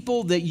with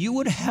people that you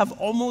would have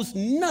almost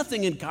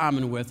nothing in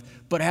common with,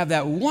 but have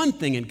that one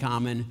thing in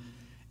common.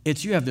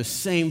 It's you have the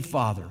same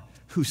Father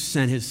who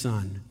sent his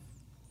Son.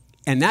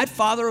 And that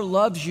Father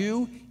loves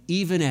you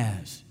even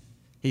as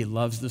he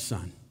loves the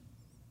Son.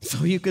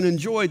 So you can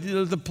enjoy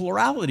the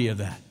plurality of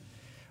that.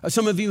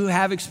 Some of you who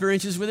have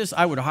experiences with this,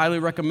 I would highly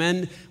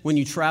recommend when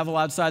you travel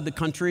outside the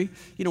country,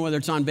 whether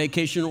it's on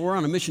vacation or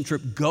on a mission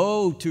trip,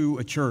 go to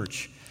a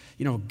church.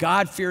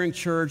 God-fearing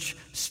church,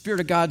 Spirit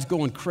of God's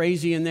going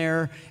crazy in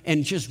there,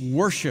 and just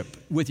worship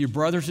with your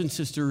brothers and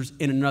sisters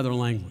in another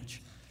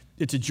language.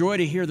 It's a joy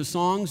to hear the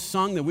songs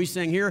sung that we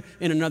sang here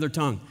in another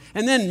tongue.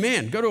 And then,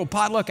 man, go to a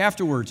potluck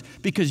afterwards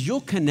because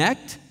you'll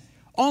connect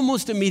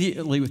almost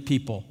immediately with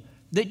people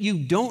that you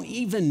don't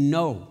even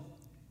know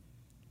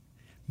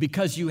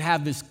because you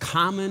have this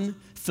common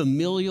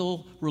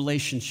familial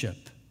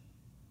relationship.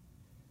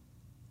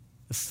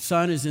 The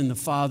Son is in the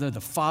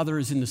Father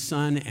is in the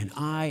Son, and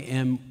I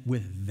am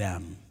with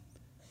them.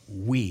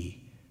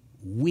 We,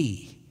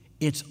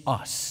 it's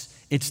us,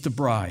 it's the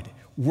bride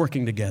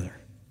working together.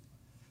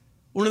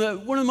 One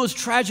of the most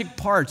tragic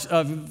parts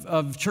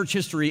of church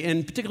history,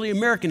 and particularly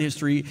American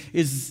history,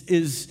 is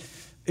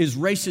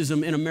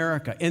racism in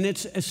America. And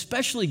it's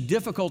especially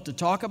difficult to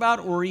talk about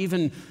or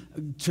even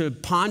to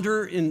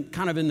ponder in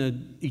the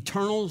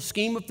eternal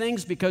scheme of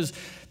things because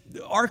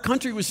our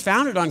country was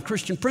founded on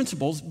Christian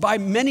principles by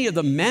many of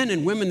the men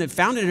and women that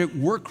founded it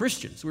were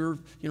Christians. We were,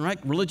 right,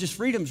 religious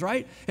freedoms,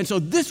 right? And so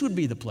this would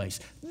be the place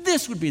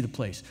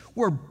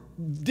where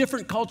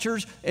different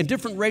cultures and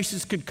different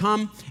races could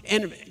come,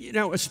 and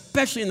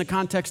especially in the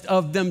context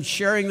of them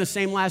sharing the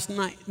same last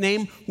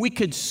name, we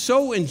could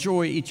so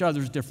enjoy each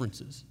other's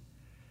differences.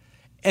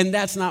 And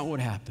that's not what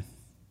happened.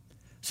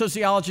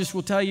 Sociologists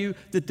will tell you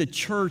that the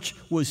church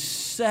was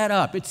set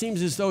up. It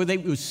seems as though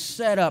it was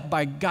set up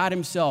by God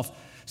himself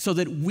so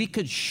that we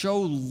could show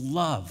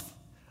love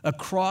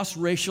across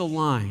racial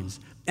lines,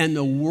 and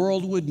the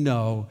world would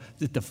know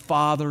that the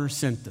Father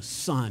sent the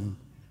Son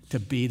to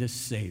be the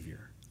Savior.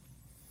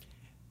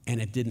 And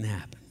it didn't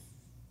happen.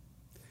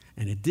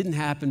 And it didn't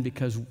happen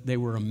because they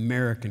were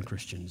American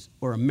Christians,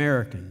 or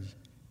Americans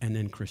and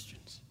then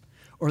Christians.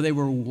 Or they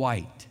were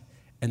white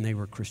and they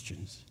were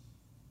Christians.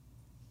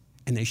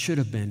 And they should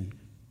have been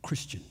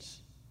Christians.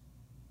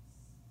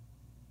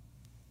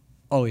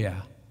 Oh,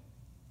 yeah.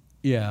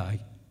 Yeah, I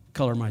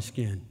color my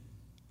skin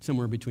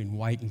somewhere between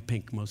white and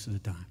pink most of the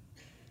time.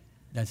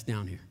 That's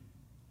down here.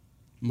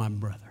 My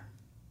brother.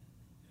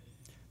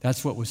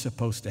 That's what was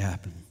supposed to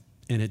happen,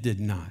 and it did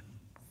not.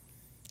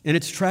 And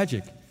it's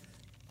tragic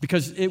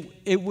because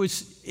it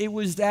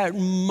was that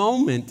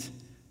moment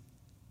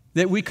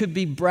that we could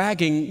be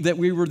bragging that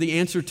we were the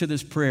answer to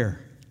this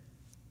prayer.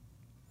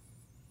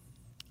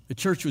 The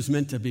church was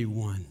meant to be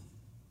one.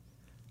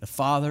 The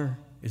Father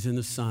is in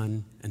the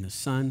Son, and the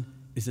Son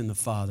is in the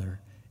Father,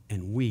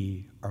 and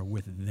we are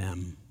with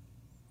them.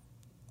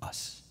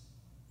 Us.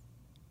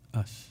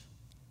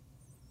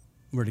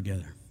 We're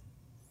together.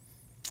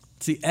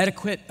 It's the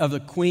etiquette of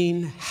the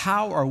queen.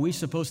 How are we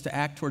supposed to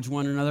act towards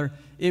one another?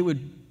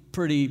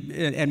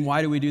 And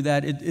why do we do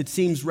that? It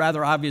seems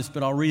rather obvious,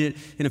 but I'll read it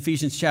in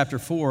Ephesians chapter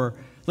 4.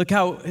 Look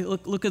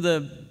at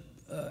the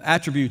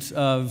attributes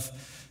of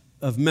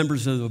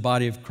members of the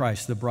body of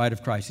Christ, the bride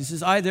of Christ. He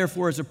says, I,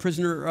 therefore, as a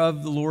prisoner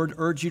of the Lord,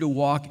 urge you to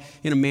walk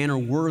in a manner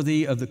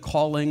worthy of the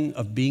calling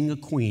of being a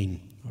queen,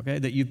 okay,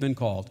 that you've been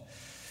called.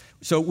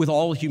 So with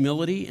all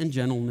humility and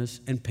gentleness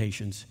and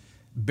patience,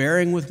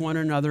 bearing with one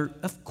another,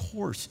 of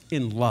course,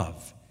 in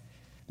love,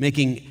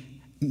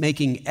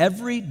 making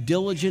every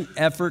diligent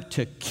effort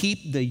to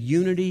keep the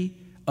unity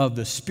of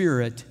the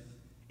Spirit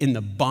in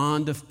the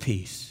bond of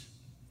peace.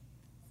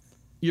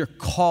 You're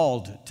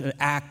called to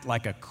act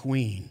like a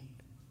queen.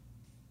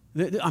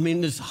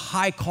 This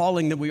high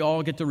calling that we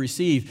all get to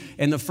receive.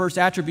 And the first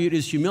attribute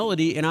is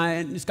humility.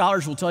 And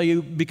scholars will tell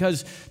you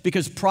because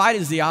pride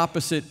is the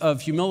opposite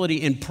of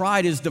humility, and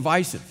pride is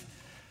divisive.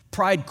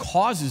 Pride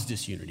causes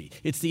disunity.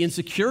 It's the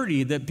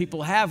insecurity that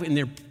people have in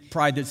their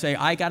pride that say,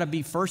 I got to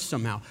be first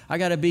somehow. I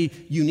got to be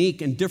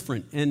unique and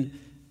different. And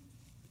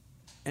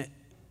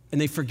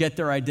they forget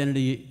their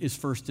identity is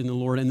first in the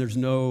Lord, and there's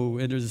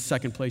a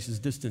second place is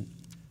distant.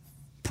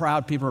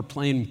 Proud people are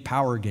playing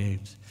power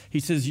games. He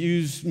says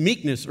use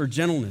meekness or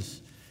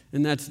gentleness,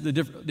 and that's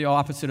the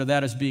opposite of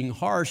that is being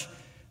harsh.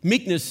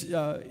 Meekness,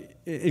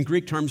 in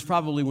Greek terms,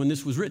 probably when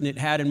this was written, it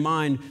had in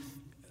mind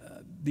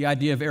the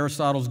idea of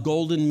Aristotle's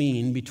golden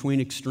mean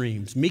between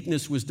extremes.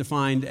 Meekness was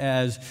defined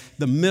as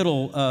the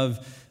middle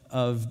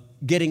of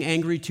getting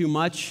angry too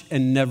much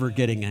and never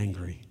getting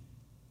angry.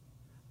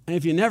 And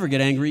if you never get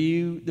angry,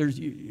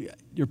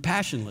 you're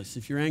passionless.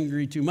 If you're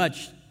angry too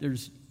much,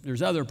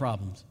 there's other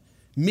problems.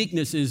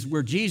 Meekness is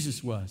where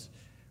Jesus was,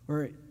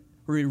 where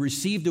he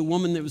received a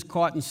woman that was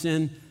caught in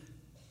sin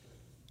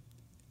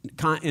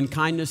in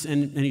kindness,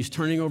 and he's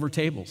turning over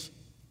tables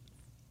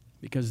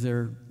because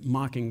they're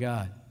mocking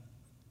God.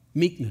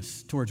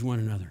 Meekness towards one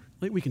another.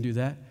 We can do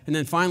that. And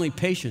then finally,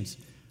 patience.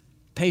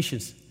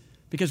 Patience.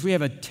 Because we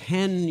have a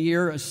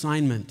 10-year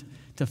assignment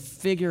to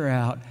figure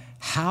out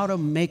how to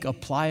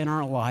apply in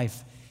our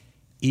life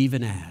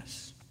even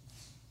as.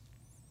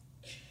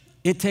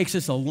 It takes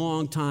us a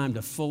long time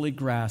to fully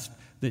grasp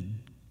that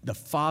the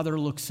Father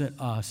looks at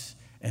us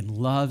and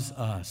loves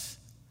us,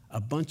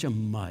 a bunch of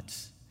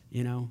mutts,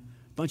 a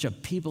bunch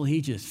of people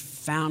he just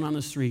found on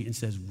the street and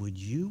says, would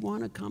you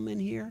want to come in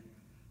here?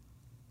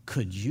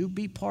 Could you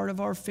be part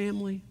of our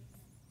family?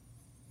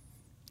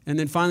 And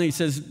then finally it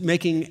says,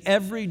 making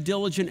every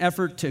diligent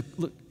effort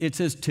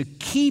to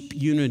keep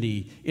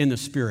unity in the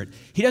Spirit.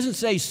 He doesn't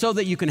say so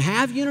that you can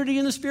have unity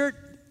in the Spirit.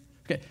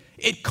 Okay.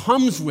 It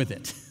comes with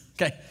it.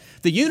 Okay.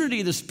 The unity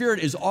of the Spirit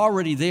is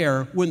already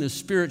there when the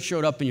Spirit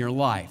showed up in your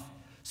life.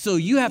 So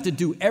you have to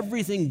do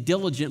everything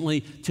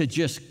diligently to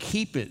just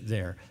keep it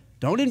there.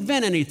 Don't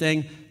invent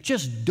anything.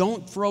 Just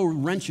don't throw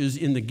wrenches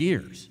in the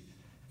gears.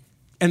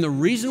 And the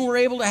reason we're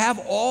able to have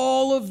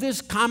all of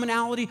this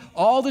commonality,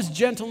 all this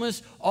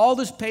gentleness, all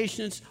this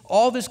patience,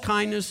 all this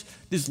kindness,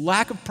 this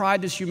lack of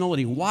pride, this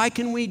humility, why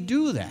can we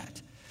do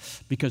that?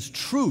 Because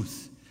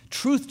truth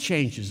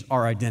changes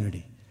our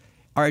identity.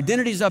 Our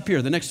identity is up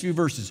here, the next few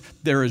verses.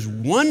 There is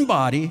one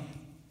body,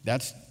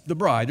 that's the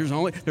bride.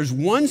 There's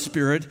one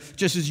Spirit,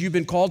 just as you've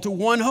been called to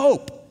one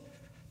hope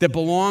that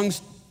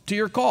belongs to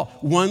your call.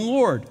 One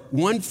Lord,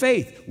 one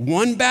faith,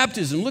 one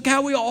baptism. Look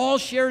how we all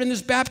shared in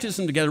this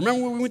baptism together.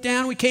 Remember when we went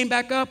down, we came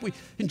back up, we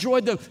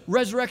enjoyed the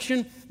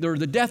resurrection,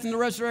 the death and the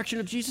resurrection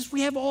of Jesus.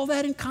 We have all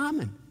that in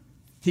common.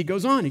 He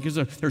goes on, he goes,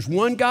 there's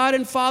one God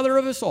and Father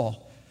of us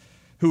all,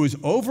 who is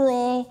over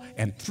all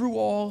and through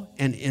all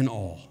and in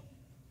all.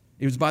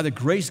 It was by the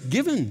grace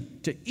given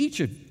to each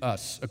of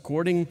us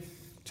according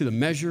to the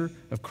measure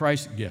of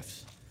Christ's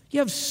gifts. You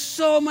have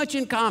so much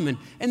in common,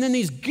 and then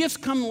these gifts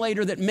come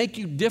later that make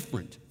you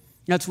different.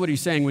 That's what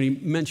he's saying when he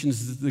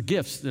mentions the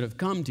gifts that have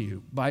come to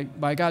you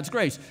by God's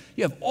grace.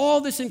 You have all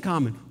this in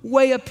common,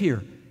 way up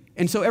here.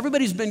 And so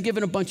everybody's been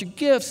given a bunch of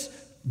gifts.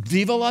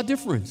 Viva la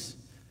difference.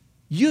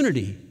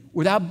 Unity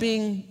without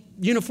being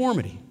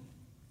uniformity.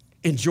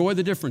 Enjoy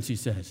the difference, he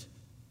says.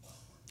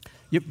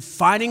 You're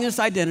finding this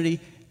identity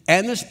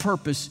and this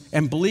purpose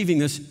and believing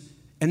this.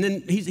 And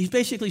then he's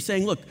basically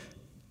saying, look,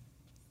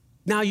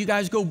 now you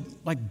guys go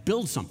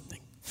build something.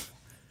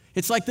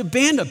 It's like the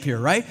band up here,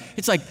 right?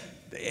 It's like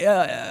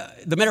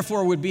the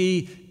metaphor would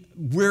be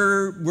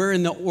we're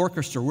in the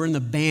orchestra, we're in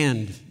the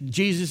band,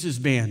 Jesus'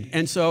 band.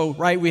 And so,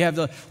 right, we have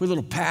the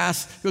little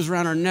pass goes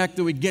around our neck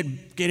that we get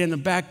in the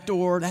back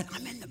door.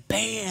 I'm in the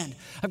band.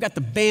 I've got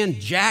the band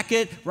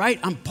jacket, right?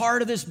 I'm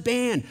part of this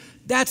band.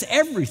 That's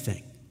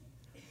everything.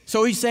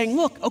 So he's saying,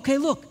 look,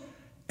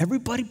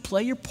 everybody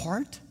play your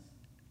part.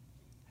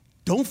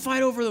 Don't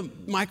fight over the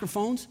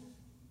microphones.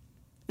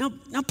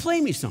 Now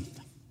play me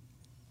something.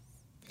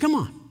 Come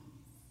on.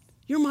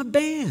 You're my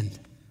band.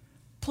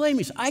 Play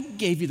me. I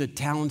gave you the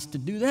talents to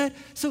do that.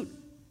 So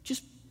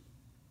just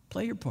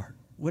play your part.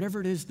 Whatever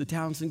it is, the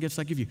talents and gifts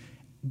I give you.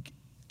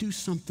 Do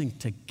something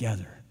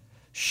together.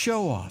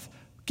 Show off.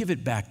 Give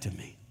it back to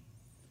me.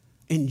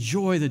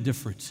 Enjoy the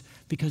difference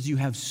because you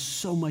have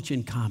so much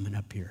in common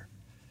up here.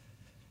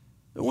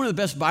 One of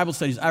the best Bible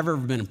studies I've ever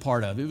been a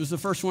part of. It was the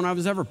first one I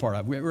was ever part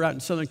of. We were out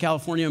in Southern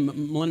California.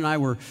 Melinda and I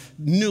were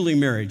newly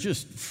married,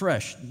 just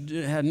fresh.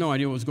 Had no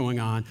idea what was going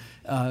on.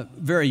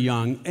 Very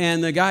young.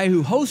 And the guy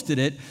who hosted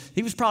it,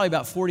 he was probably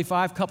about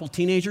 45, couple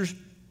teenagers.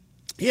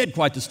 He had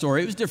quite the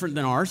story. It was different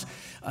than ours.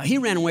 He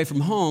ran away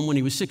from home when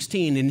he was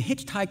 16 and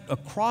hitchhiked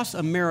across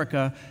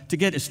America to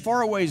get as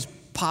far away as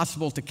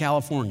possible to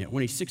California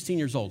when he's 16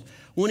 years old.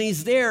 When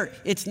he's there,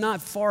 it's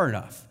not far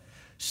enough.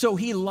 So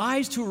he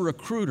lies to a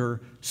recruiter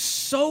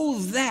so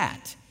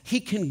that he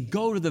can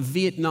go to the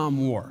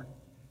Vietnam War.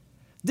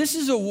 This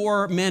is a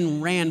war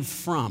men ran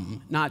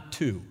from, not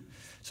to.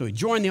 So he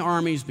joined the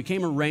armies,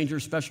 became a Ranger,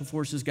 Special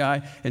Forces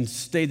guy, and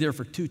stayed there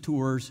for 2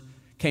 tours,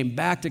 came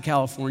back to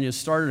California,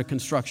 started a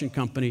construction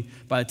company.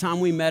 By the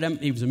time we met him,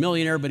 he was a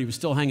millionaire, but he was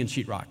still hanging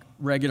sheetrock.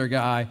 Regular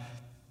guy,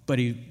 but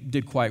he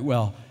did quite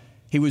well.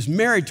 He was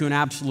married to an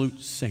absolute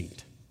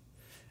saint.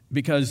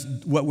 Because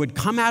what would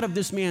come out of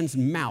this man's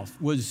mouth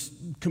was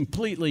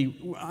completely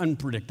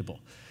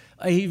unpredictable.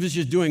 He was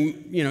just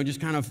doing,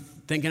 just kind of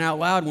thinking out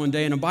loud one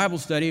day in a Bible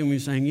study, and we were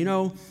saying,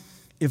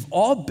 if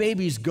all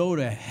babies go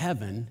to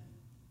heaven,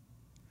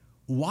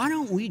 why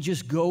don't we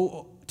just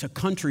go to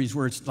countries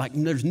where it's like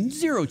there's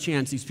zero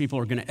chance these people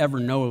are going to ever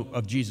know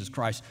of Jesus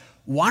Christ?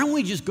 Why don't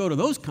we just go to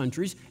those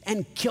countries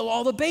and kill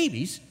all the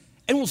babies,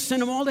 and we'll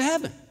send them all to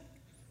heaven?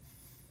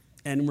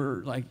 And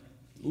we're like,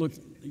 look,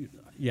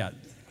 yeah.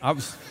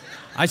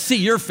 I see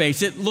your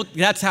face.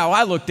 That's how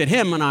I looked at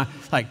him, and I'll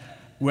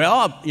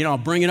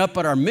bring it up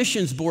at our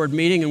missions board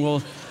meeting, and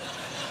we'll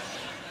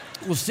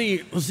see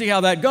how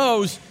that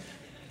goes.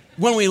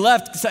 When we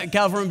left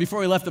California,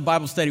 before we left the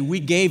Bible study, we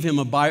gave him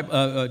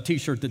a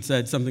T-shirt that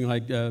said something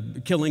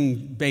like "Killing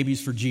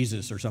Babies for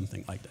Jesus" or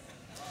something like that.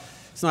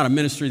 It's not a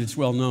ministry that's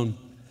well known,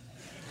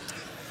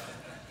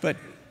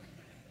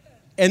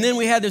 and then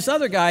we had this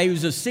other guy. He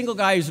was a single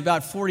guy. He was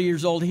about 40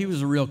 years old. He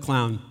was a real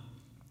clown.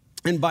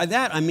 And by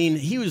that, I mean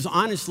he was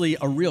honestly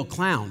a real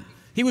clown.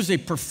 He was a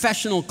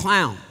professional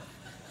clown.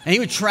 And he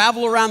would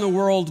travel around the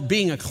world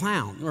being a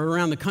clown, or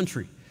around the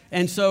country.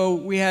 And so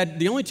we had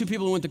the only 2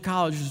 people who went to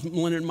college was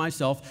Melinda and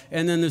myself,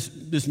 and then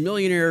this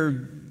millionaire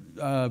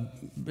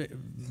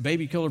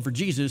baby killer for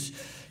Jesus,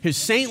 his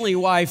saintly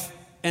wife,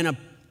 and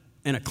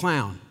a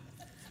clown.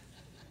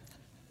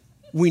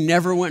 We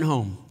never went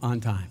home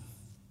on time.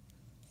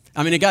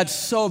 I mean, it got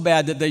so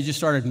bad that they just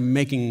started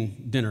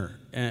making dinner.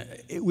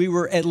 We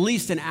were at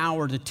least an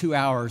hour to 2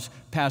 hours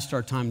past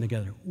our time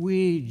together.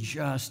 We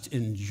just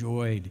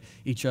enjoyed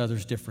each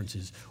other's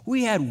differences.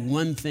 We had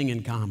one thing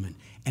in common,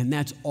 and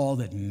that's all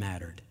that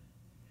mattered.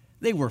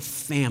 They were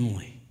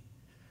family.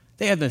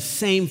 They have the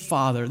same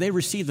Father. They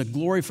receive the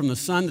glory from the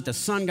Son that the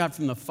Son got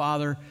from the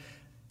Father.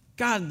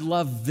 God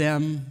loved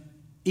them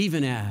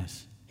even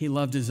as he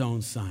loved his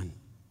own Son.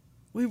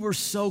 We were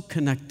so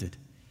connected.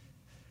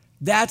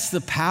 That's the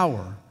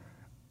power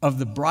of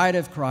the bride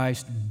of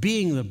Christ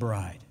being the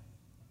bride.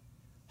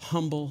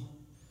 Humble,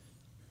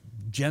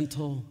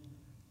 gentle,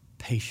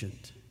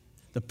 patient.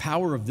 The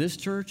power of this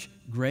church,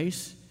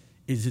 Grace,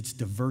 is its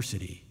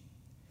diversity.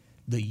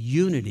 The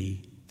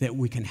unity that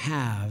we can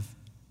have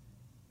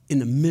in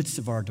the midst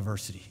of our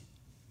diversity.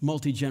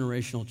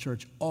 Multi-generational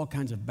church, all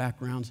kinds of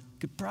backgrounds.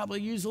 Could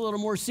probably use a little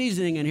more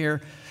seasoning in here.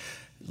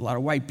 There's a lot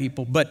of white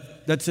people,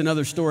 but that's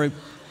another story.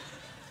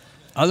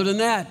 Other than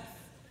that,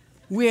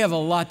 we have a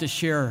lot to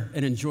share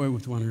and enjoy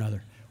with one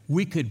another.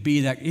 We could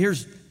be that.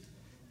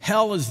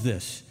 Hell is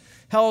this.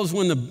 Hell is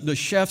when the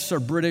chefs are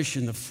British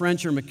and the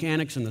French are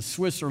mechanics and the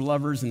Swiss are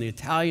lovers and the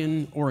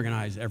Italian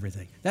organize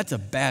everything. That's a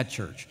bad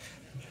church.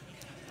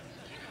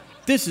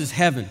 This is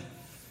heaven.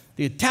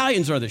 The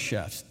Italians are the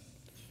chefs.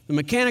 The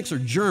mechanics are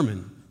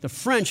German. The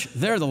French,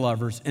 they're the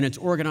lovers, and it's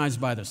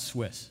organized by the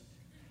Swiss.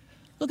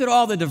 Look at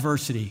all the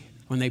diversity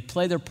when they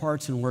play their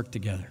parts and work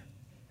together.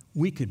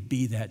 We could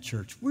be that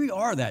church. We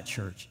are that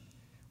church.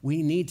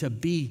 We need to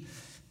be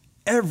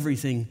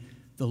everything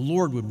the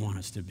Lord would want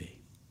us to be.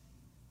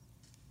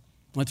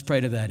 Let's pray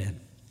to that end.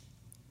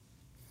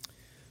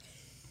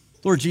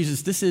 Lord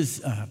Jesus,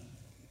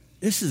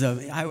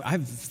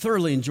 I've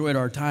thoroughly enjoyed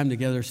our time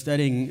together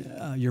studying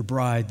your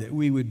bride, that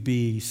we would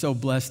be so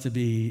blessed to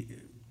be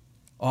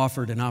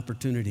offered an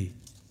opportunity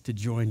to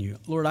join you.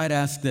 Lord, I'd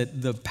ask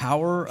that the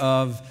power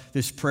of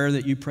this prayer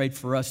that you prayed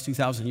for us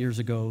 2,000 years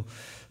ago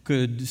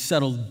could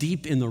settle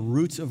deep in the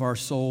roots of our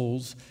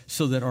souls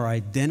so that our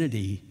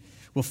identity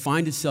will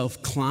find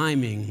itself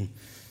climbing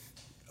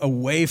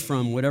away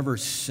from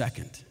whatever's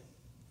second,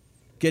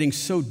 getting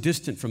so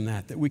distant from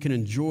that we can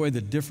enjoy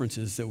the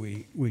differences that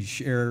we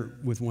share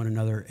with one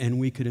another, and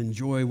we could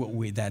enjoy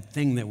that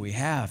thing that we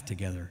have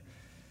together,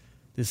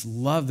 this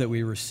love that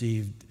we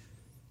received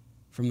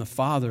from the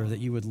Father, that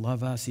you would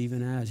love us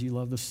even as you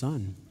love the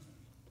Son,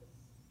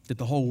 that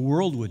the whole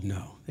world would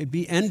know. They'd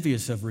be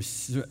envious of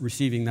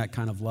receiving that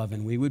kind of love,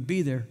 and we would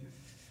be there.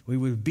 We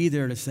would be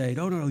there to say,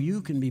 no,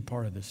 you can be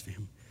part of this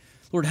family.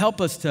 Lord, help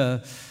us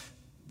to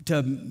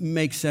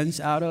make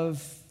sense out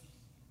of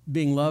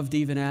being loved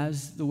even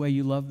as the way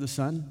you love the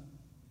Son,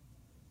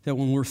 that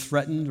when we're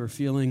threatened or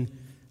feeling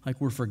like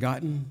we're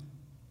forgotten,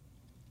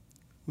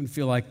 when we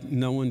feel like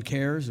no one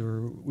cares or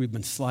we've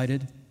been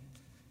slighted,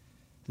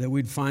 that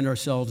we'd find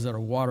ourselves at a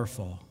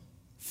waterfall,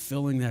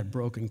 filling that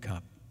broken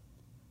cup,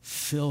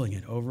 filling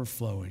it,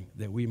 overflowing,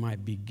 that we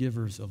might be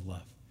givers of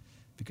love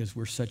because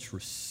we're such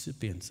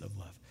recipients of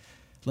love.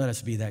 Let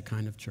us be that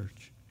kind of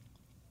church.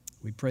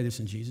 We pray this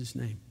in Jesus'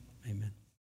 name. Amen.